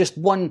 Just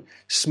one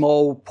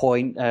small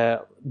point,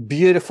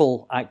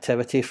 beautiful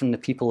activity from the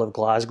people of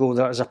Glasgow.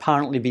 There has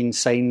apparently been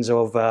signs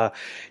of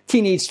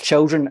teenage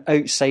children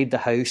outside the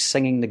house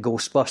singing the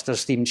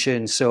Ghostbusters theme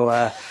tune.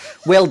 So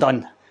well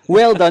done.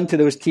 Well done to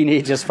those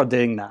teenagers for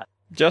doing that.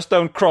 Just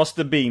don't cross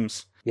the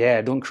beams.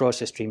 Yeah, don't cross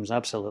the streams,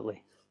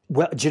 absolutely.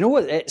 Well, do you know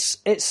what?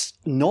 It's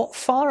not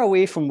far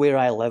away from where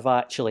I live,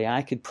 actually.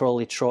 I could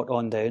probably trot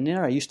on down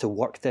there. I used to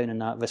work down in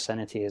that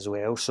vicinity as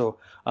well. So,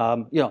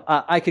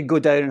 I could go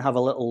down and have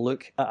a little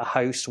look at a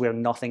house where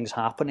nothing's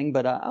happening,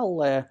 but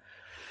I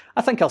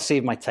think I'll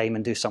save my time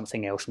and do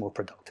something else more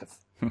productive.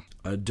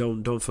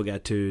 Don't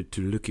forget to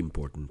look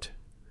important.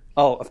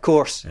 Oh, of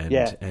course.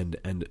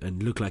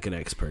 and look like an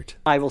expert.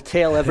 I will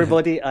tell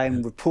everybody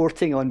I'm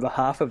reporting on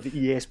behalf of the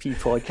ESP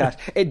podcast.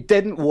 It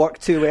didn't work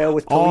too well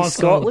with Police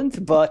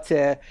Scotland, but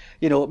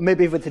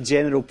maybe with the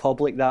general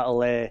public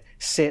that'll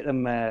set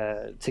them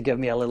to give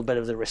me a little bit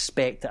of the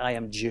respect that I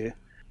am due.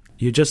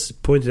 You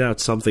just pointed out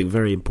something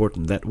very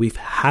important, that we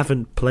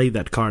haven't played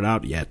that card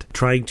out yet,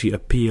 trying to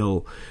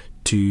appeal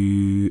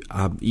to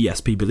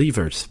ESP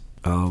believers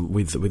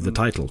with the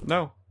title.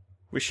 No,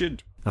 we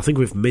should. I think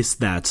we've missed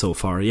that so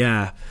far.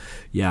 Yeah,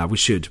 we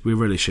should. We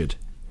really should.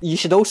 You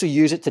should also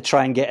use it to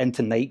try and get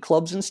into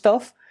nightclubs and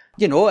stuff.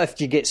 If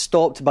you get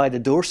stopped by the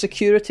door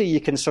security, you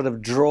can sort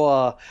of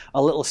draw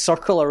a little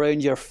circle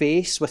around your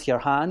face with your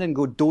hand and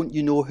go, "Don't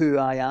you know who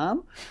I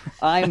am?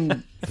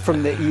 I'm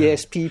from the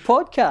ESP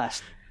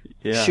podcast."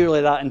 Yeah. Surely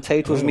that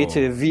entitles me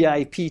to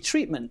VIP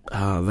treatment.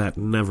 That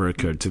never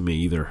occurred to me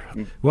either.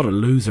 What a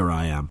loser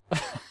I am.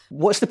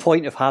 What's the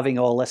point of having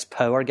all this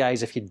power,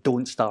 guys, if you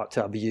don't start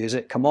to abuse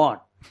it? Come on.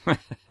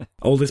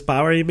 All this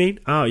power, you mean?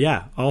 Oh,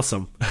 yeah,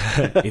 awesome.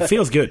 It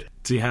feels good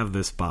to have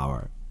this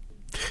power.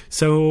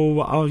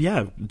 So,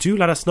 do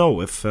let us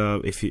know if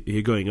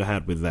you're going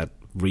ahead with that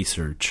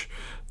research,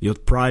 your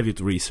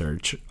private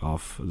research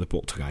of the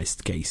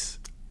Poltergeist case.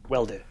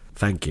 Will do.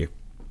 Thank you.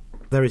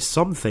 There is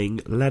something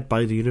led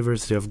by the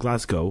University of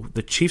Glasgow,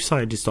 the Chief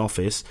Scientist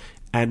Office,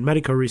 and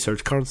Medical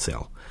Research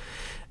Council.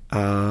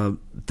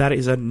 That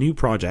is a new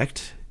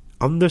project,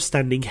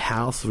 Understanding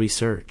Health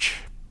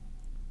Research,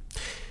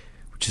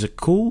 which is a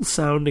cool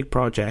sounding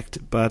project,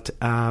 but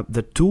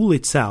the tool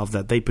itself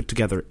that they put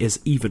together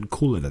is even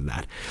cooler than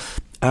that.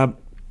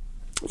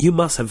 You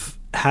must have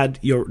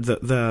had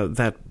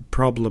that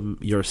problem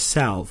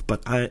yourself,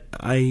 but I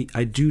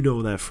do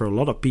know that for a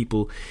lot of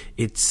people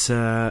it's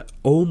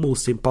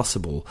almost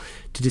impossible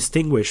to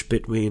distinguish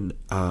between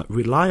a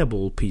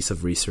reliable piece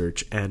of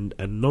research and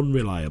a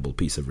non-reliable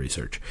piece of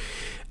research,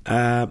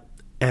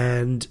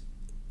 and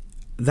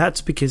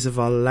that's because of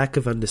a lack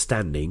of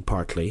understanding,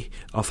 partly,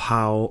 of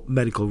how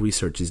medical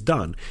research is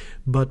done,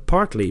 but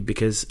partly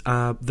because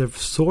the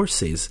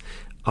sources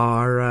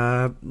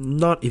are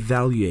not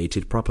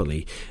evaluated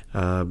properly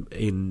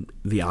in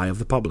the eye of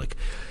the public.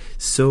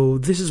 So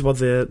this is what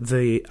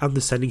the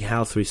Understanding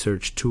Health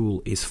Research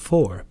tool is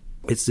for.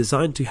 It's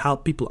designed to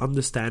help people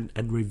understand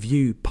and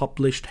review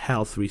published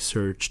health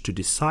research to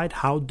decide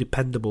how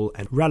dependable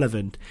and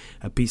relevant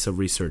a piece of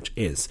research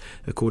is,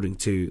 according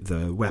to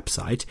the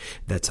website.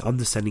 That's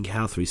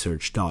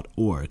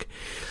understandinghealthresearch.org.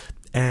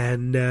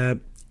 And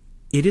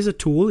it is a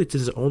tool, it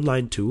is an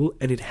online tool,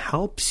 and it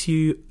helps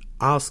you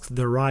ask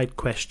the right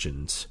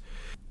questions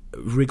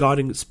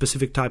regarding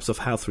specific types of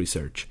health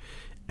research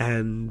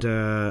and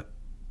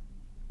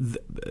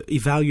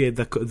evaluate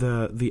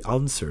the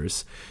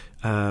answers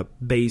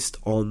based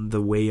on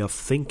the way of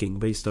thinking,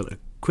 based on a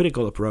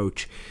critical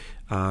approach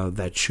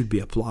that should be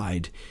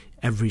applied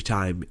every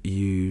time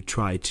you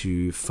try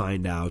to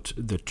find out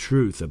the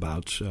truth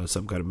about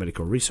some kind of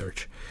medical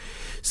research.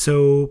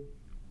 So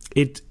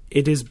it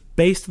is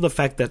based on the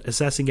fact that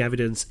assessing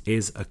evidence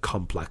is a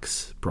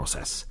complex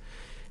process,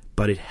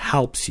 but it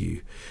helps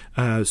you.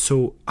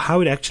 So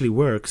how it actually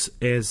works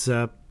is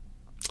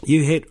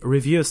you hit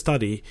review a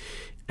study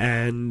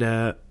and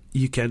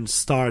you can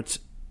start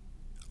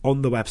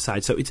on the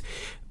website. So it's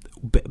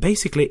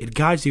basically, it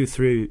guides you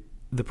through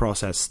the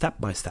process step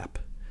by step.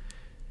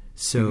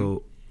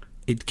 So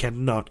it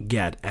cannot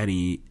get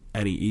any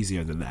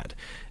easier than that.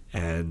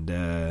 And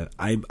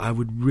I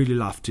would really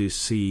love to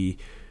see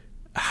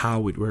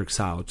how it works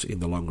out in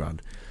the long run,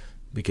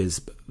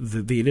 because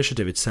the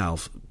initiative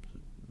itself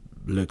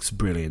looks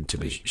brilliant to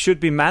me. It should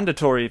be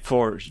mandatory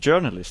for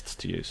journalists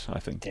to use, I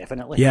think.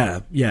 Definitely.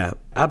 Yeah,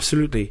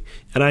 absolutely.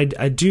 And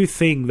I do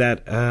think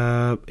that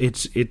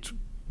it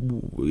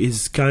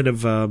is kind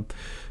of a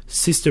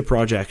sister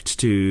project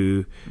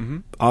to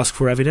Ask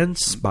for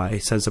Evidence by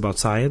Sense About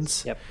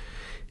Science. Yep.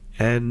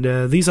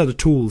 And these are the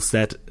tools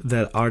that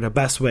are the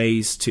best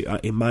ways to,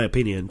 in my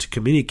opinion, to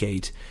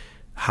communicate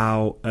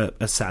how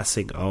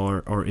assessing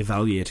or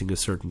evaluating a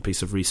certain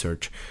piece of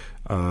research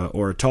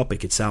or a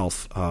topic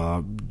itself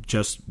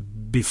just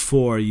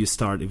before you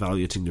start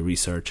evaluating the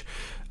research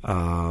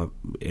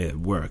it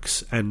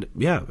works. And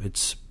yeah,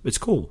 it's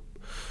cool.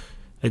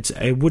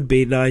 It would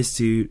be nice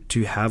to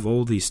have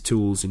all these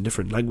tools in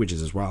different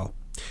languages as well.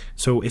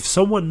 So if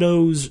someone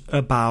knows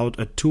about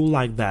a tool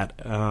like that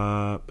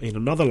in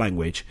another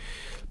language,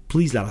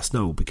 please let us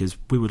know, because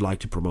we would like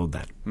to promote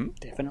that.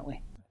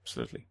 Definitely.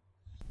 Absolutely.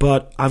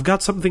 But I've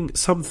got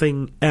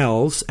something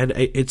else, and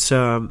it's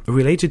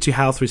related to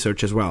health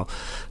research as well.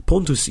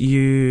 Pontus,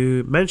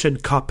 you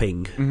mentioned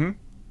cupping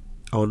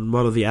on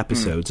one of the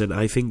episodes, and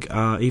I think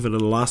even in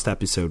the last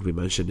episode we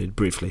mentioned it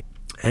briefly.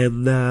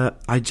 And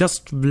I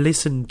just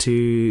listened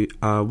to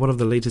one of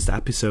the latest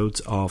episodes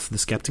of The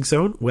Skeptic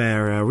Zone,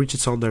 where Richard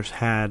Saunders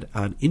had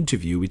an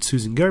interview with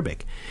Susan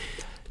Gerbic,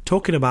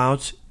 talking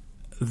about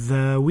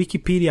the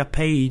Wikipedia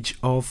page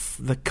of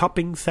the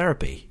cupping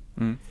therapy.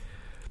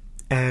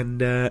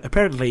 And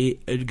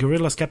apparently,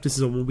 guerrilla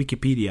skepticism on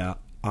Wikipedia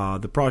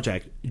the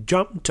project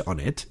jumped on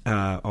it,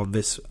 on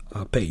this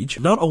page.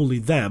 Not only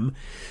them,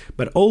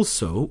 but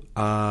also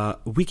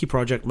Wiki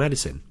Project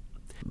Medicine.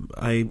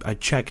 I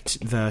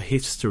checked the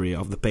history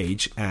of the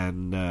page,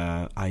 and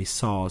I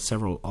saw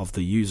several of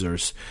the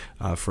users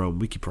from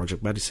Wiki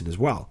Project Medicine as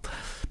well.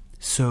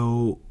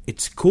 So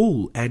it's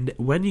cool. And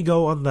when you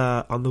go on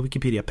the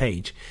Wikipedia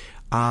page,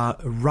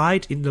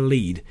 right in the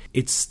lead,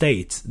 it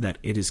states that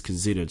it is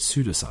considered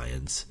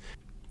pseudoscience,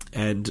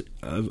 and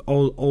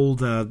all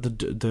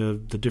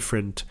the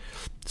different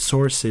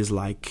sources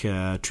like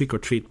Trick or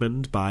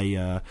Treatment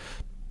by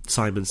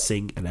Simon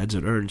Singh and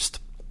Edson Ernst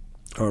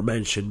are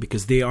mentioned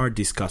because they are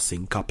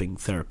discussing cupping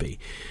therapy,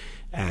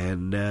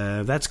 and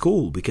that's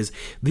cool because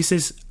this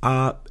is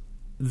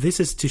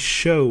to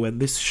show, and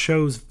this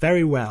shows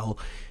very well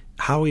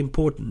how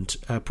important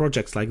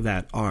projects like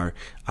that are,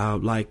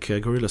 like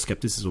Guerrilla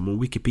Skepticism on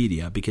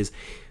Wikipedia, because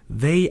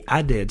they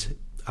added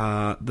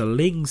the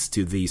links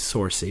to these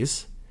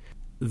sources,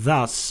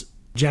 thus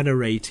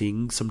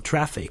generating some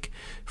traffic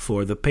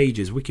for the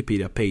pages,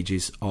 Wikipedia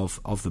pages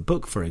of the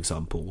book, for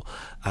example,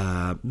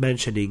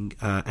 mentioning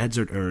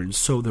Edson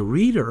Ernst. So the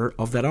reader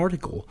of that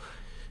article,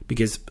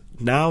 because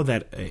now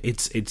that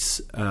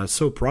it's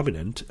so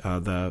prominent,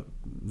 the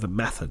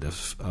method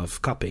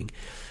of cupping,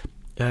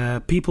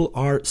 people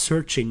are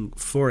searching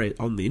for it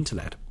on the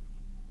internet,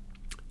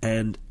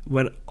 and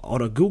when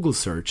on a Google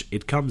search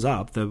it comes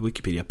up, the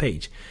Wikipedia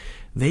page,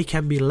 they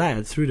can be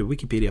led through the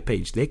Wikipedia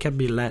page. They can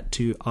be led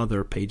to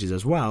other pages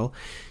as well,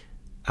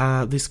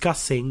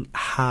 discussing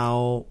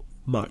how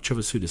much of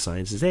a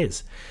pseudoscience it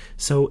is.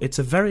 So it's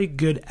a very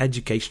good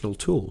educational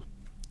tool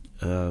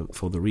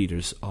for the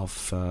readers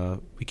of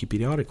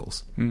Wikipedia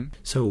articles.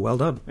 So well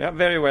done. Yeah,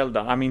 very well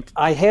done. I mean,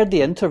 I heard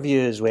the interview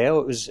as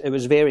well. It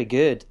was very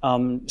good.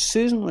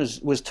 Susan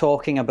was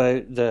talking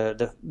about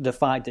the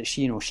fact that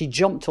she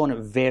jumped on it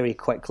very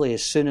quickly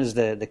as soon as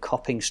the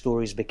cupping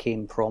stories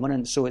became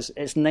prominent. So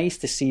it's nice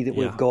to see that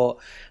we've got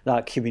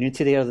that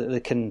community there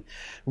that can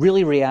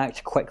really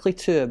react quickly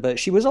to it. But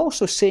she was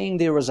also saying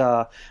there was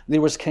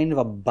kind of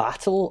a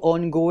battle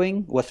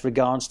ongoing with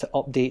regards to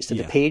updates to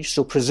the page.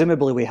 So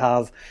presumably we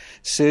have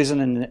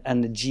Susan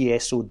and the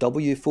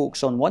GSOW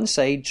folks on one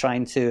side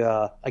trying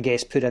to, I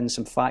guess, put in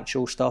some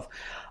factual stuff,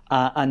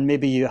 and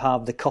maybe you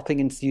have the cupping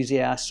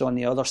enthusiasts on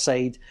the other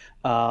side,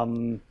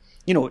 trying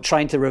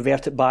to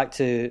revert it back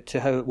to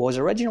how it was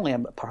originally,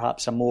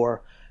 perhaps a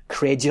more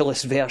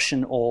credulous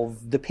version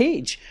of the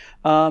page.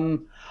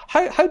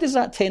 How does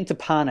that tend to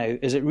pan out?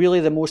 Is it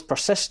really the most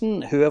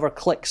persistent, whoever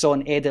clicks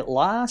on edit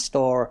last,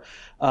 or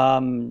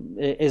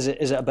is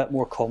it a bit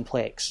more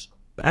complex?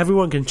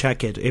 Everyone can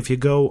check it. If you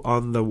go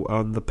on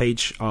the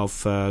page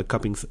of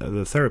cupping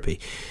the therapy,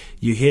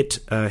 you hit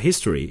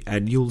history,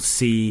 and you'll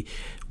see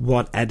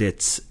what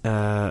edits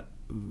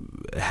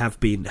have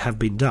been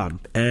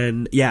done.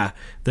 And yeah,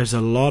 there's a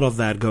lot of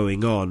that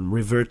going on,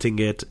 reverting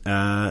it,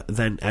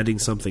 then adding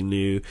something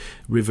new,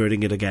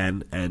 reverting it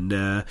again,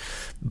 and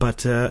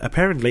but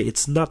apparently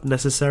it's not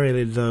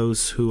necessarily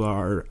those who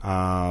are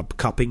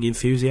cupping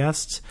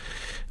enthusiasts,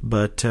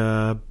 but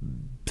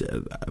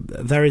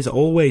there is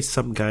always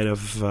some kind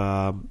of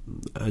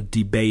a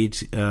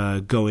debate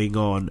going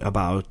on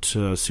about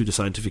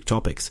pseudoscientific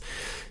topics.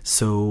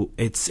 So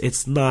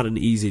it's not an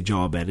easy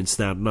job, and it's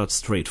not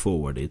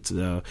straightforward. It's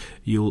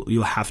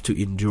you'll have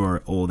to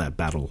endure all that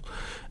battle.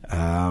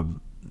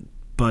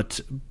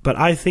 But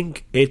I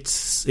think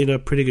it's in a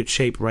pretty good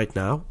shape right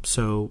now.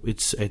 So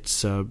it's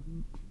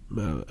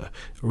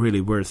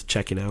really worth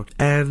checking out.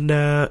 And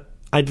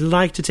I'd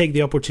like to take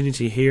the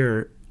opportunity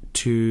here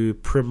to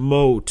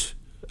promote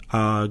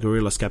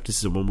Guerrilla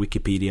Skepticism on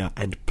Wikipedia,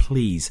 and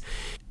please,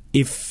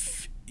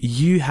 if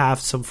you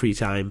have some free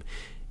time,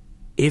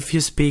 if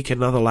you speak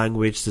another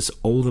language, there's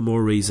all the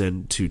more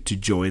reason to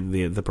join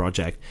the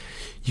project.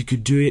 You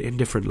could do it in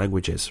different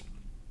languages,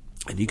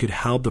 and you could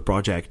help the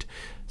project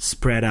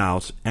spread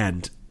out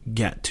and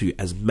get to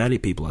as many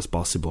people as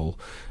possible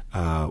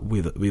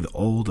with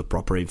all the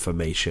proper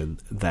information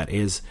that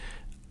is,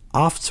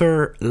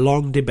 after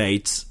long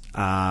debates,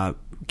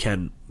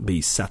 can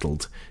be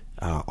settled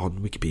on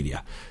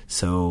Wikipedia.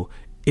 So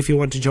if you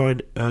want to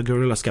join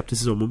Guerrilla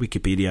Skepticism on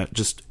Wikipedia,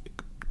 just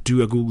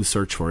do a Google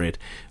search for it,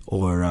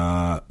 or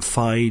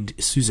find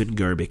Susan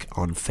Gerbic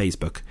on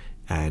Facebook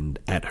and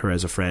add her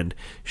as a friend.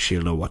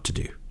 She'll know what to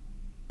do.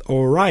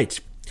 All right.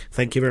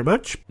 Thank you very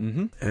much.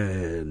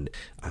 And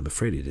I'm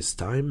afraid it is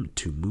time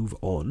to move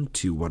on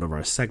to one of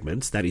our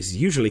segments that is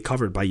usually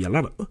covered by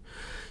Jelena.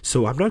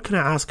 So I'm not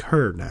going to ask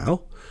her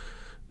now.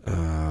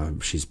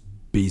 She's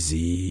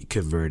busy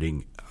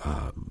converting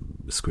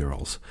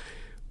squirrels,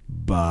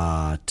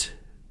 but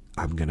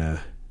I'm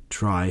gonna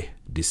try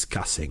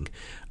discussing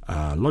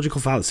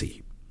logical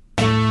fallacy.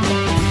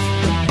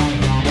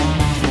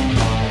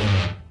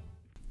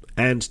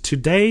 And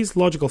today's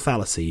logical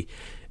fallacy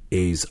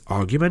is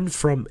argument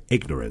from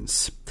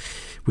ignorance,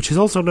 which is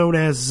also known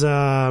as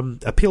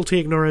appeal to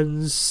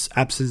ignorance,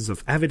 absence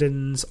of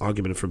evidence,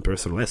 argument from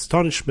personal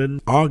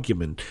astonishment,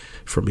 argument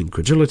from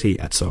incredulity,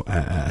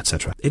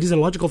 etc. It is a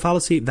logical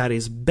fallacy that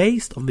is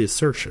based on the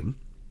assertion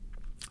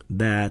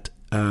that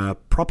a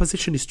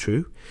proposition is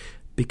true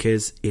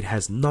because it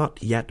has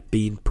not yet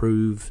been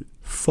proved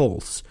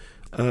false.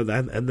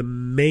 And the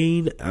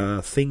main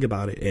thing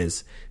about it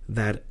is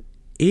that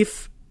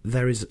if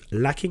there is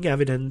lacking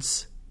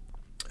evidence,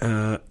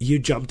 you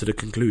jump to the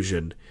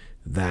conclusion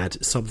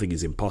that something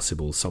is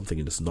impossible, something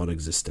is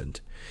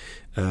non-existent,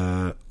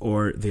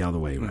 or the other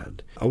way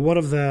around. One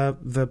of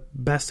the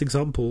best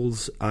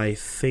examples, I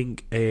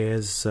think,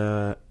 is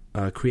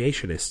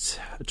creationists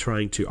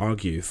trying to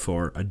argue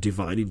for a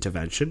divine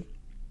intervention.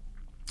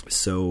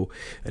 So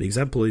an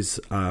example is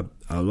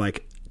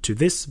like, to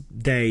this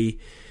day,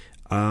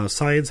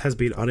 science has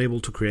been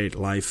unable to create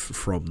life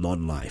from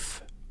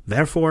non-life.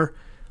 Therefore,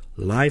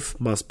 life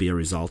must be a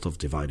result of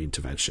divine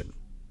intervention.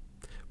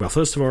 Well,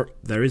 first of all,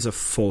 there is a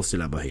false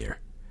dilemma here.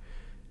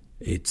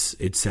 It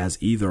says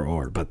either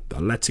or, but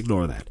let's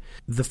ignore that.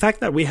 The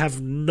fact that we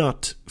have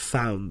not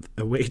found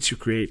a way to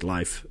create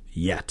life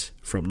yet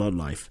from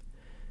non-life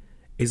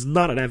is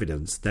not an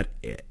evidence that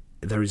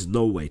there is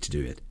no way to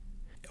do it,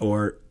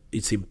 or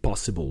it's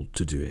impossible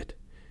to do it.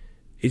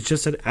 It's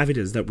just an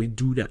evidence that we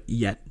do not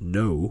yet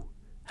know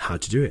how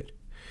to do it.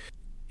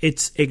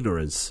 It's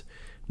ignorance.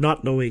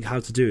 Not knowing how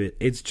to do it,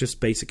 it's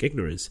just basic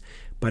ignorance.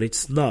 But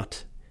it's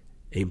not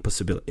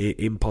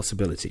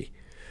impossibility.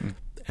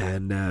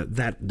 And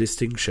that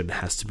distinction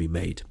has to be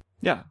made.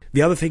 Yeah.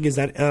 The other thing is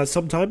that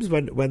sometimes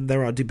when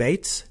there are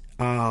debates,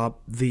 when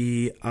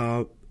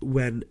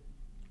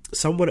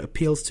someone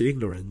appeals to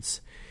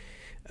ignorance,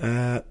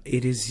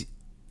 it is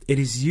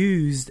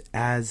used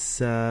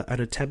as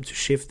an attempt to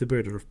shift the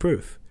burden of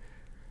proof.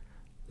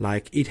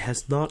 Like, it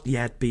has not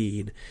yet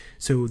been,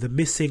 so the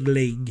missing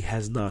link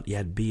has not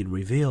yet been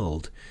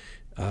revealed,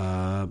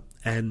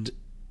 and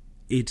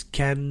it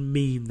can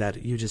mean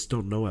that you just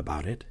don't know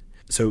about it.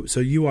 So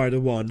you are the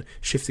one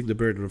shifting the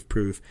burden of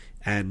proof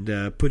and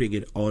putting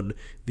it on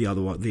the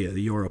other one,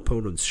 your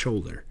opponent's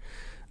shoulder.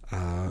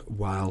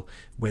 While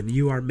when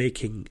you are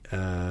making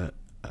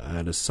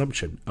an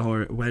assumption,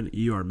 or when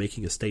you are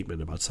making a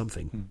statement about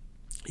something,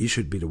 you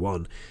should be the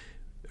one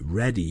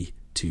ready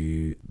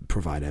to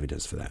provide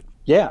evidence for that.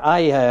 Yeah,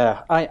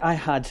 I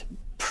had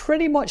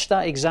pretty much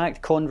that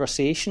exact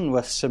conversation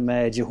with some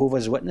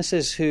Jehovah's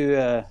Witnesses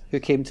who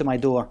came to my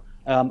door.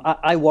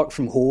 I work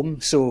from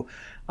home, so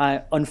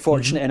I'm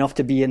unfortunate enough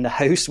to be in the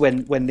house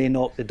when they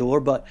knock the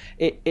door. But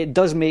it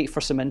does make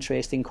for some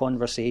interesting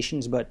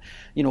conversations. But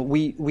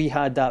we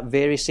had that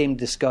very same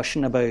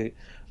discussion about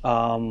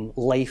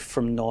life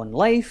from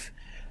non-life.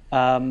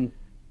 And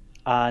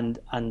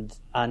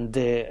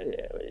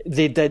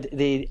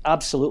they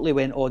absolutely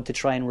went on to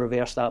try and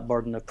reverse that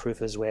burden of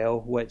proof as well,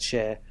 which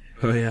I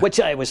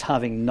was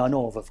having none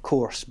of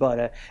course.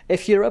 But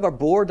if you're ever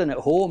bored and at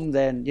home,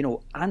 then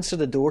answer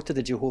the door to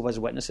the Jehovah's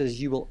Witnesses.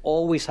 You will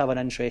always have an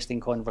interesting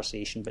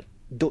conversation, but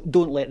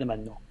don't let them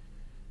in though.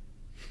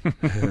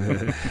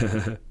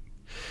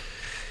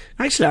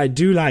 Actually, I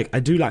do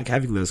like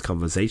having those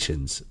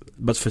conversations,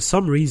 but for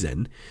some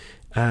reason,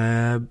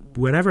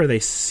 whenever they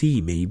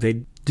see me,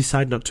 they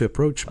decide not to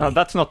approach me.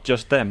 That's not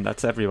just them,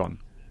 that's everyone.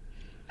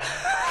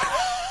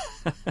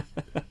 Bit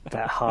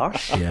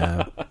harsh.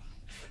 Yeah.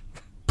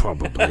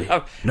 Probably.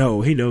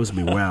 No, he knows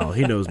me well.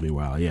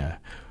 Yeah.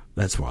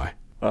 That's why.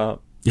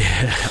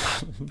 Yeah.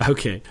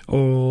 Okay.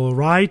 All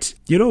right.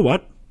 You know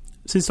what?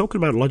 Since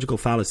talking about logical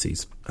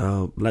fallacies,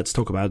 let's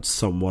talk about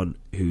someone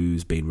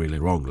who's been really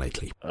wrong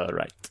lately.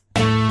 Right.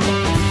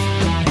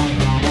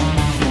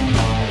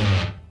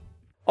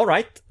 All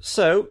right,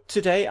 so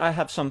today I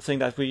have something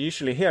that we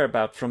usually hear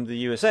about from the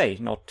USA,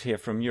 not here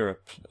from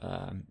Europe.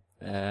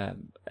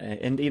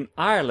 And in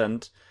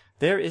Ireland,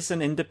 there is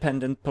an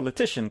independent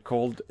politician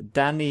called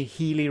Danny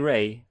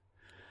Healy-Rae.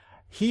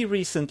 He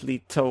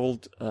recently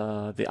told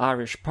the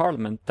Irish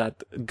Parliament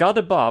that God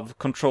above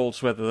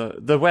controls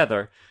the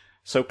weather,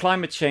 so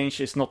climate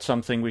change is not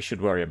something we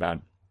should worry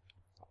about.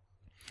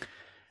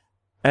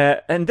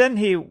 And then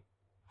he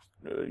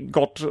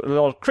got a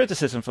lot of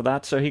criticism for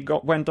that, so he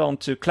went on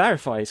to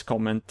clarify his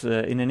comment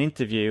in an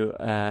interview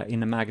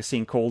in a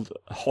magazine called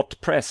Hot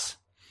Press.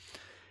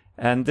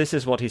 And this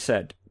is what he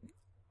said.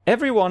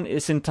 Everyone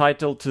is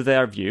entitled to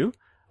their view.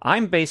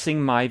 I'm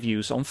basing my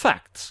views on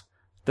facts.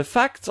 The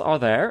facts are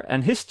there,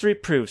 and history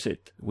proves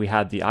it. We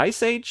had the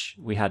Ice Age,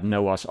 we had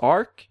Noah's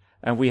Ark,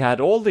 and we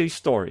had all these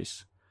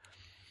stories.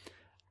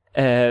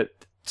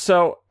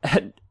 So,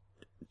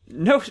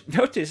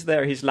 notice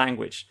there his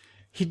language.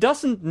 He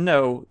doesn't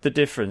know the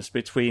difference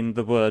between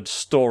the words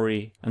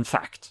story and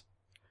fact.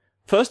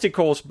 First he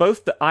calls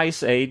both the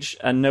Ice Age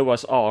and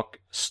Noah's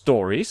Ark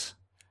stories,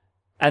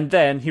 and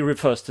then he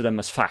refers to them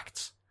as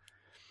facts.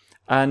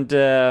 And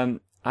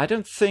I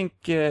don't think...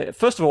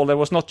 first of all, there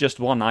was not just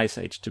one Ice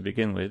Age to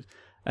begin with.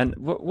 And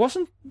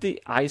wasn't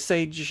the Ice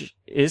Age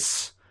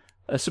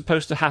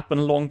supposed to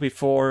happen long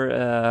before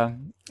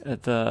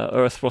the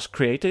Earth was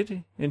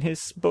created in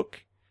his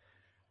book?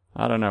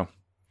 I don't know.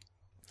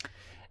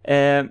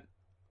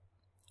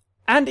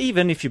 And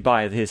even if you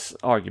buy his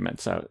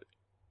argument,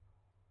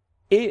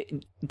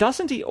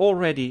 doesn't he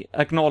already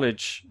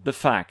acknowledge the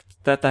fact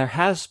that there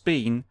has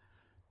been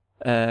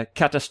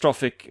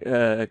catastrophic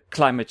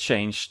climate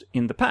change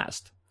in the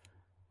past.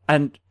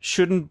 And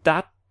shouldn't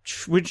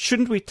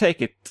we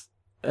take it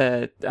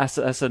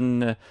as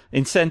an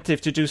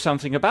incentive to do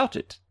something about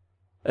it,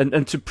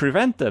 and to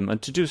prevent them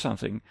and to do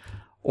something,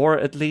 or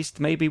at least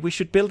maybe we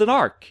should build an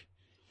ark,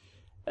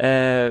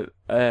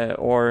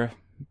 or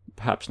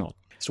perhaps not.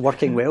 It's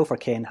working well for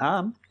Ken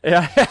Ham.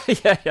 Yeah.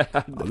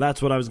 Well,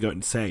 that's what I was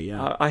going to say,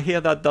 yeah. I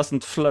hear that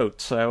doesn't float,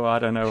 so I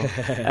don't know.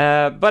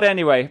 But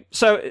anyway,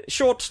 so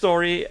short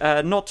story,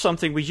 not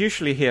something we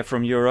usually hear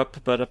from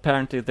Europe, but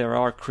apparently there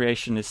are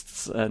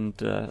creationists and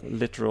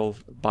literal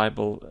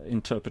Bible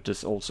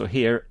interpreters also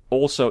here,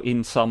 also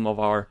in some of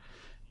our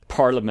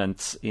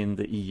parliaments in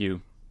the EU.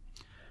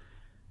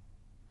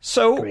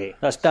 So great.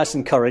 That's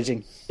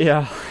encouraging.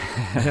 Yeah.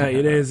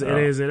 It is,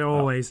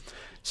 always.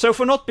 So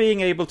for not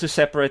being able to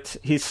separate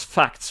his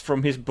facts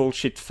from his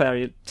bullshit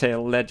fairy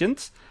tale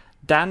legends,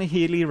 Dan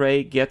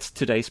Healy-Rae gets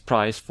today's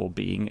prize for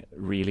being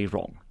really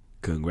wrong.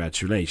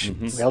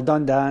 Congratulations. Well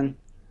done, Dan.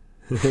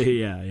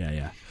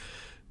 Yeah.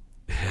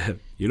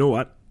 You know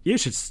what? You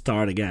should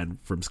start again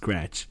from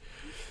scratch.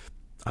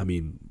 I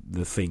mean,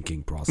 the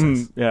thinking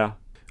process. Yeah.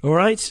 All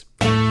right.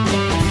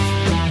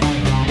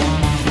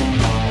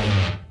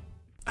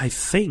 I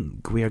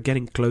think we are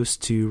getting close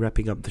to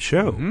wrapping up the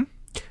show. Mm-hmm.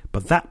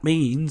 But that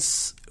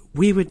means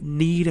we would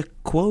need a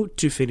quote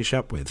to finish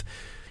up with.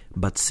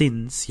 But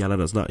since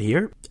Jelana's not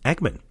here,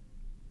 Eggman,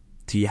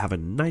 do you have a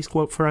nice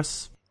quote for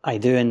us? I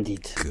do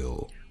indeed.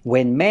 Cool.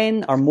 When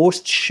men are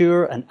most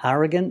sure and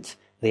arrogant,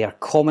 they are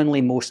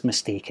commonly most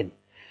mistaken,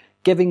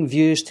 giving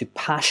views to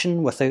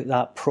passion without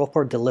that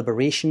proper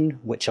deliberation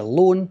which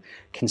alone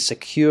can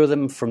secure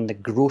them from the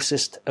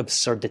grossest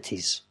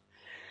absurdities.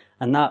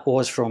 And that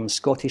was from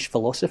Scottish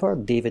philosopher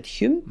David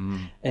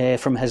Hume,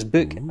 from his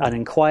book, An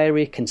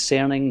Inquiry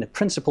Concerning the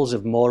Principles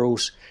of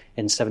Morals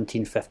in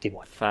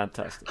 1751.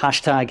 Fantastic.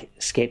 Hashtag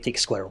Skeptic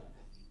Squirrel.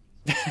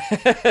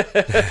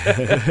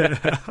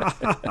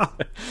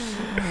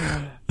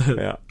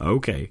 Yeah.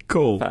 Okay,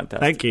 cool. Fantastic.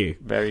 Thank you.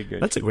 Very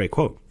good. That's a great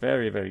quote.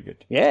 Very, very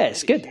good. Yeah,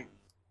 it's good.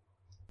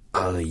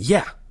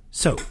 Yeah.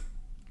 So,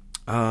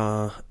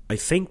 I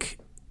think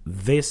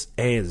this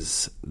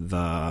is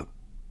the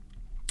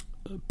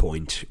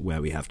point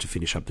where we have to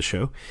finish up the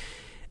show,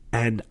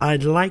 and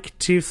I'd like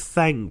to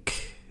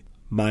thank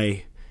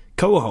my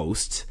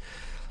co-host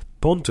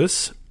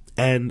Pontus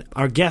and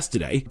our guest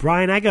today,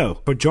 Brian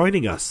Ego, for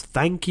joining us.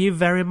 Thank you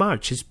very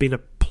much. It's been a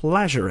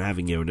pleasure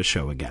having you on the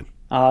show again.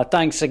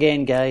 Thanks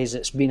again, guys.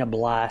 It's been a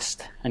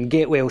blast, and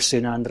get well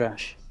soon,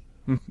 Andras.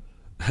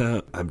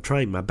 I'm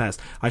trying my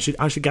best. I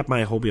should get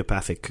my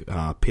homeopathic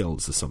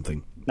pills or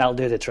something. That'll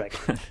do the trick.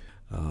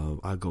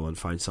 I'll go and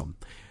find some.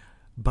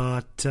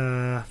 But,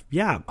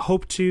 yeah,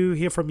 hope to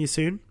hear from you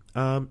soon,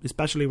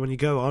 especially when you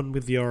go on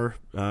with your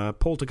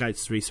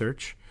poltergeist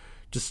research.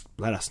 Just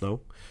let us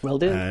know. Will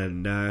do.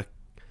 And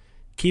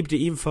keep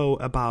the info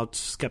about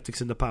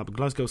Skeptics in the Pub,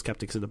 Glasgow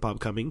Skeptics in the Pub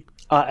coming.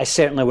 I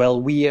certainly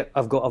will. We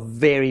have got a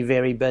very,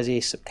 very busy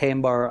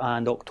September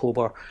and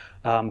October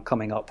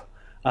coming up.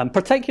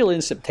 Particularly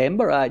in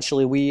September,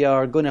 actually, we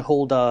are going to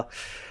hold a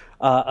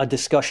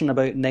discussion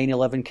about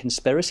 9/11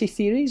 conspiracy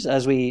theories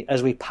as we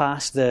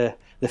pass the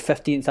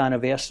 15th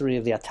anniversary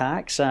of the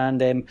attacks,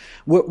 and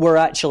we're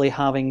actually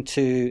having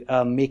to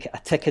make it a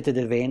ticketed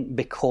event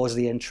because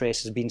the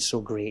interest has been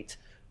so great.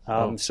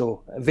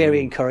 So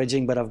very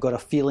encouraging, but I've got a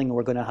feeling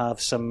we're going to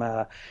have some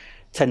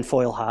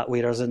tinfoil hat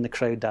wearers in the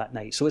crowd that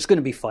night. So it's going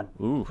to be fun.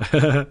 Ooh.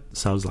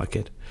 Sounds like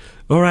it.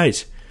 All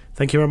right.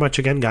 Thank you very much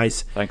again,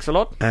 guys. Thanks a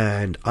lot.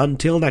 And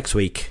until next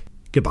week,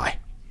 goodbye.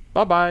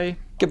 Bye-bye.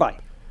 Goodbye.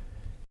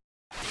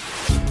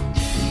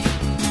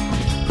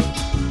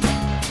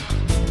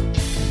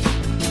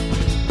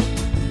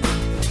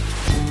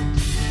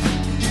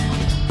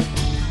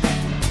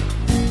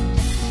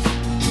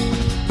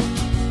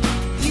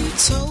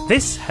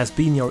 This has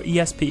been your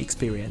ESP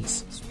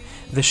experience.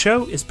 The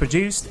show is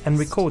produced and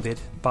recorded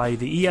by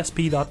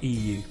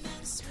TheESP.eu.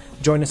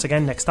 Join us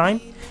again next time,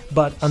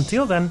 but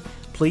until then,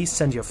 please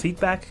send your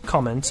feedback,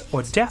 comments,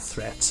 or death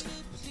threats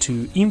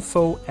to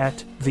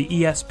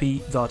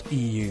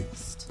info@theesp.eu.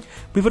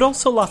 We would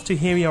also love to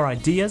hear your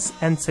ideas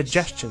and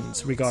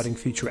suggestions regarding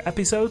future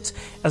episodes,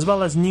 as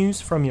well as news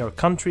from your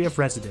country of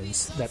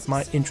residence that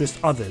might interest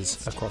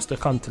others across the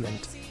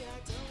continent.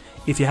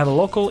 If you have a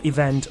local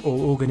event or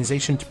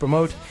organization to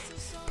promote,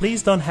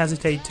 please don't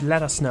hesitate to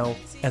let us know,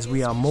 as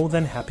we are more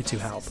than happy to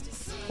help.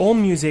 All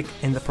music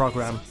in the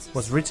program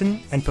was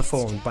written and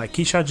performed by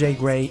Keisha J.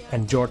 Gray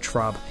and George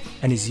Schwab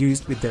and is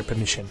used with their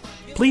permission.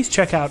 Please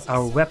check out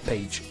our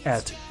webpage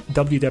at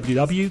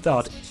www.theesp.eu,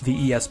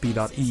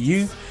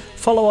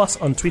 follow us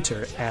on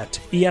Twitter at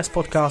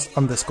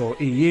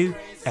espodcast_EU,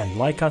 and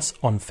like us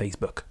on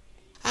Facebook.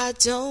 I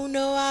don't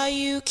know how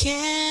you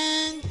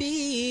can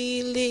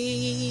believe.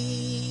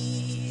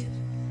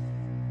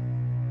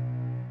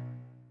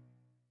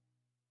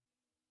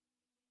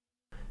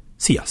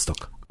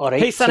 Sziasztok! All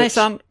right, Hejsan, troops.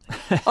 hejsan!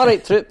 All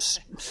right, troops.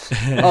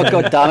 Oh,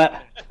 God damn it.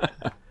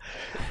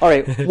 All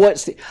right,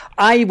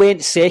 I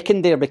went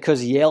second there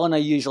because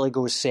Yelena usually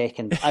goes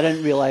second. I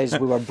didn't realise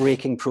we were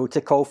breaking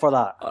protocol for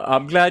that.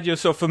 I'm glad you're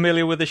so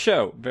familiar with the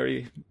show.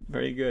 Very,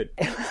 very good.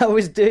 I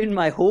was doing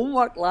my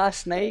homework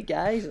last night,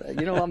 guys.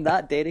 You know, I'm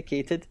that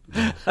dedicated.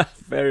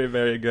 Very,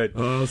 very good.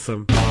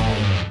 Awesome.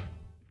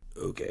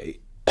 Okay.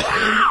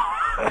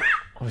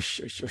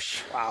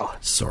 Wow.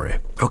 Sorry.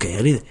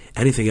 Okay,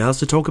 anything else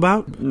to talk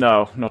about?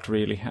 No, not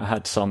really. I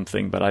had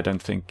something, but I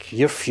don't think...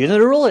 Your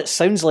funeral? It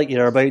sounds like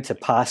you're about to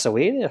pass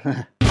away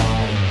there.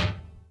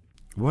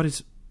 What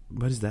is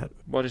that?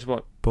 What is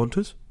what?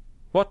 Pontus?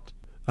 What?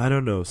 I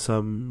don't know.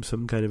 Some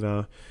kind of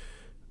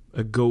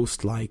a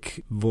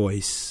ghost-like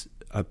voice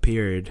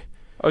appeared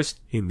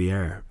in the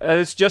air.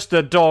 It's just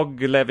a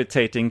dog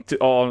levitating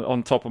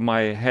on top of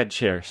my head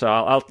here. So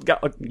I'll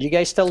You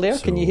guys still there?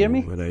 So can you hear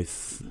me?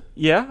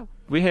 Yeah,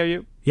 we hear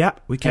you. Yeah,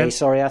 we can. Hey,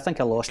 sorry, I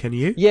think I lost. Can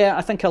you? Yeah,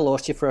 I think I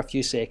lost you for a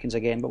few seconds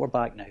again, but we're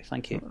back now.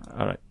 Thank you.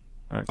 All right.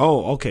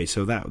 Oh, okay.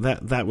 So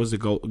that was a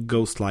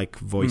ghost-like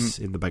voice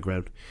in the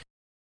background.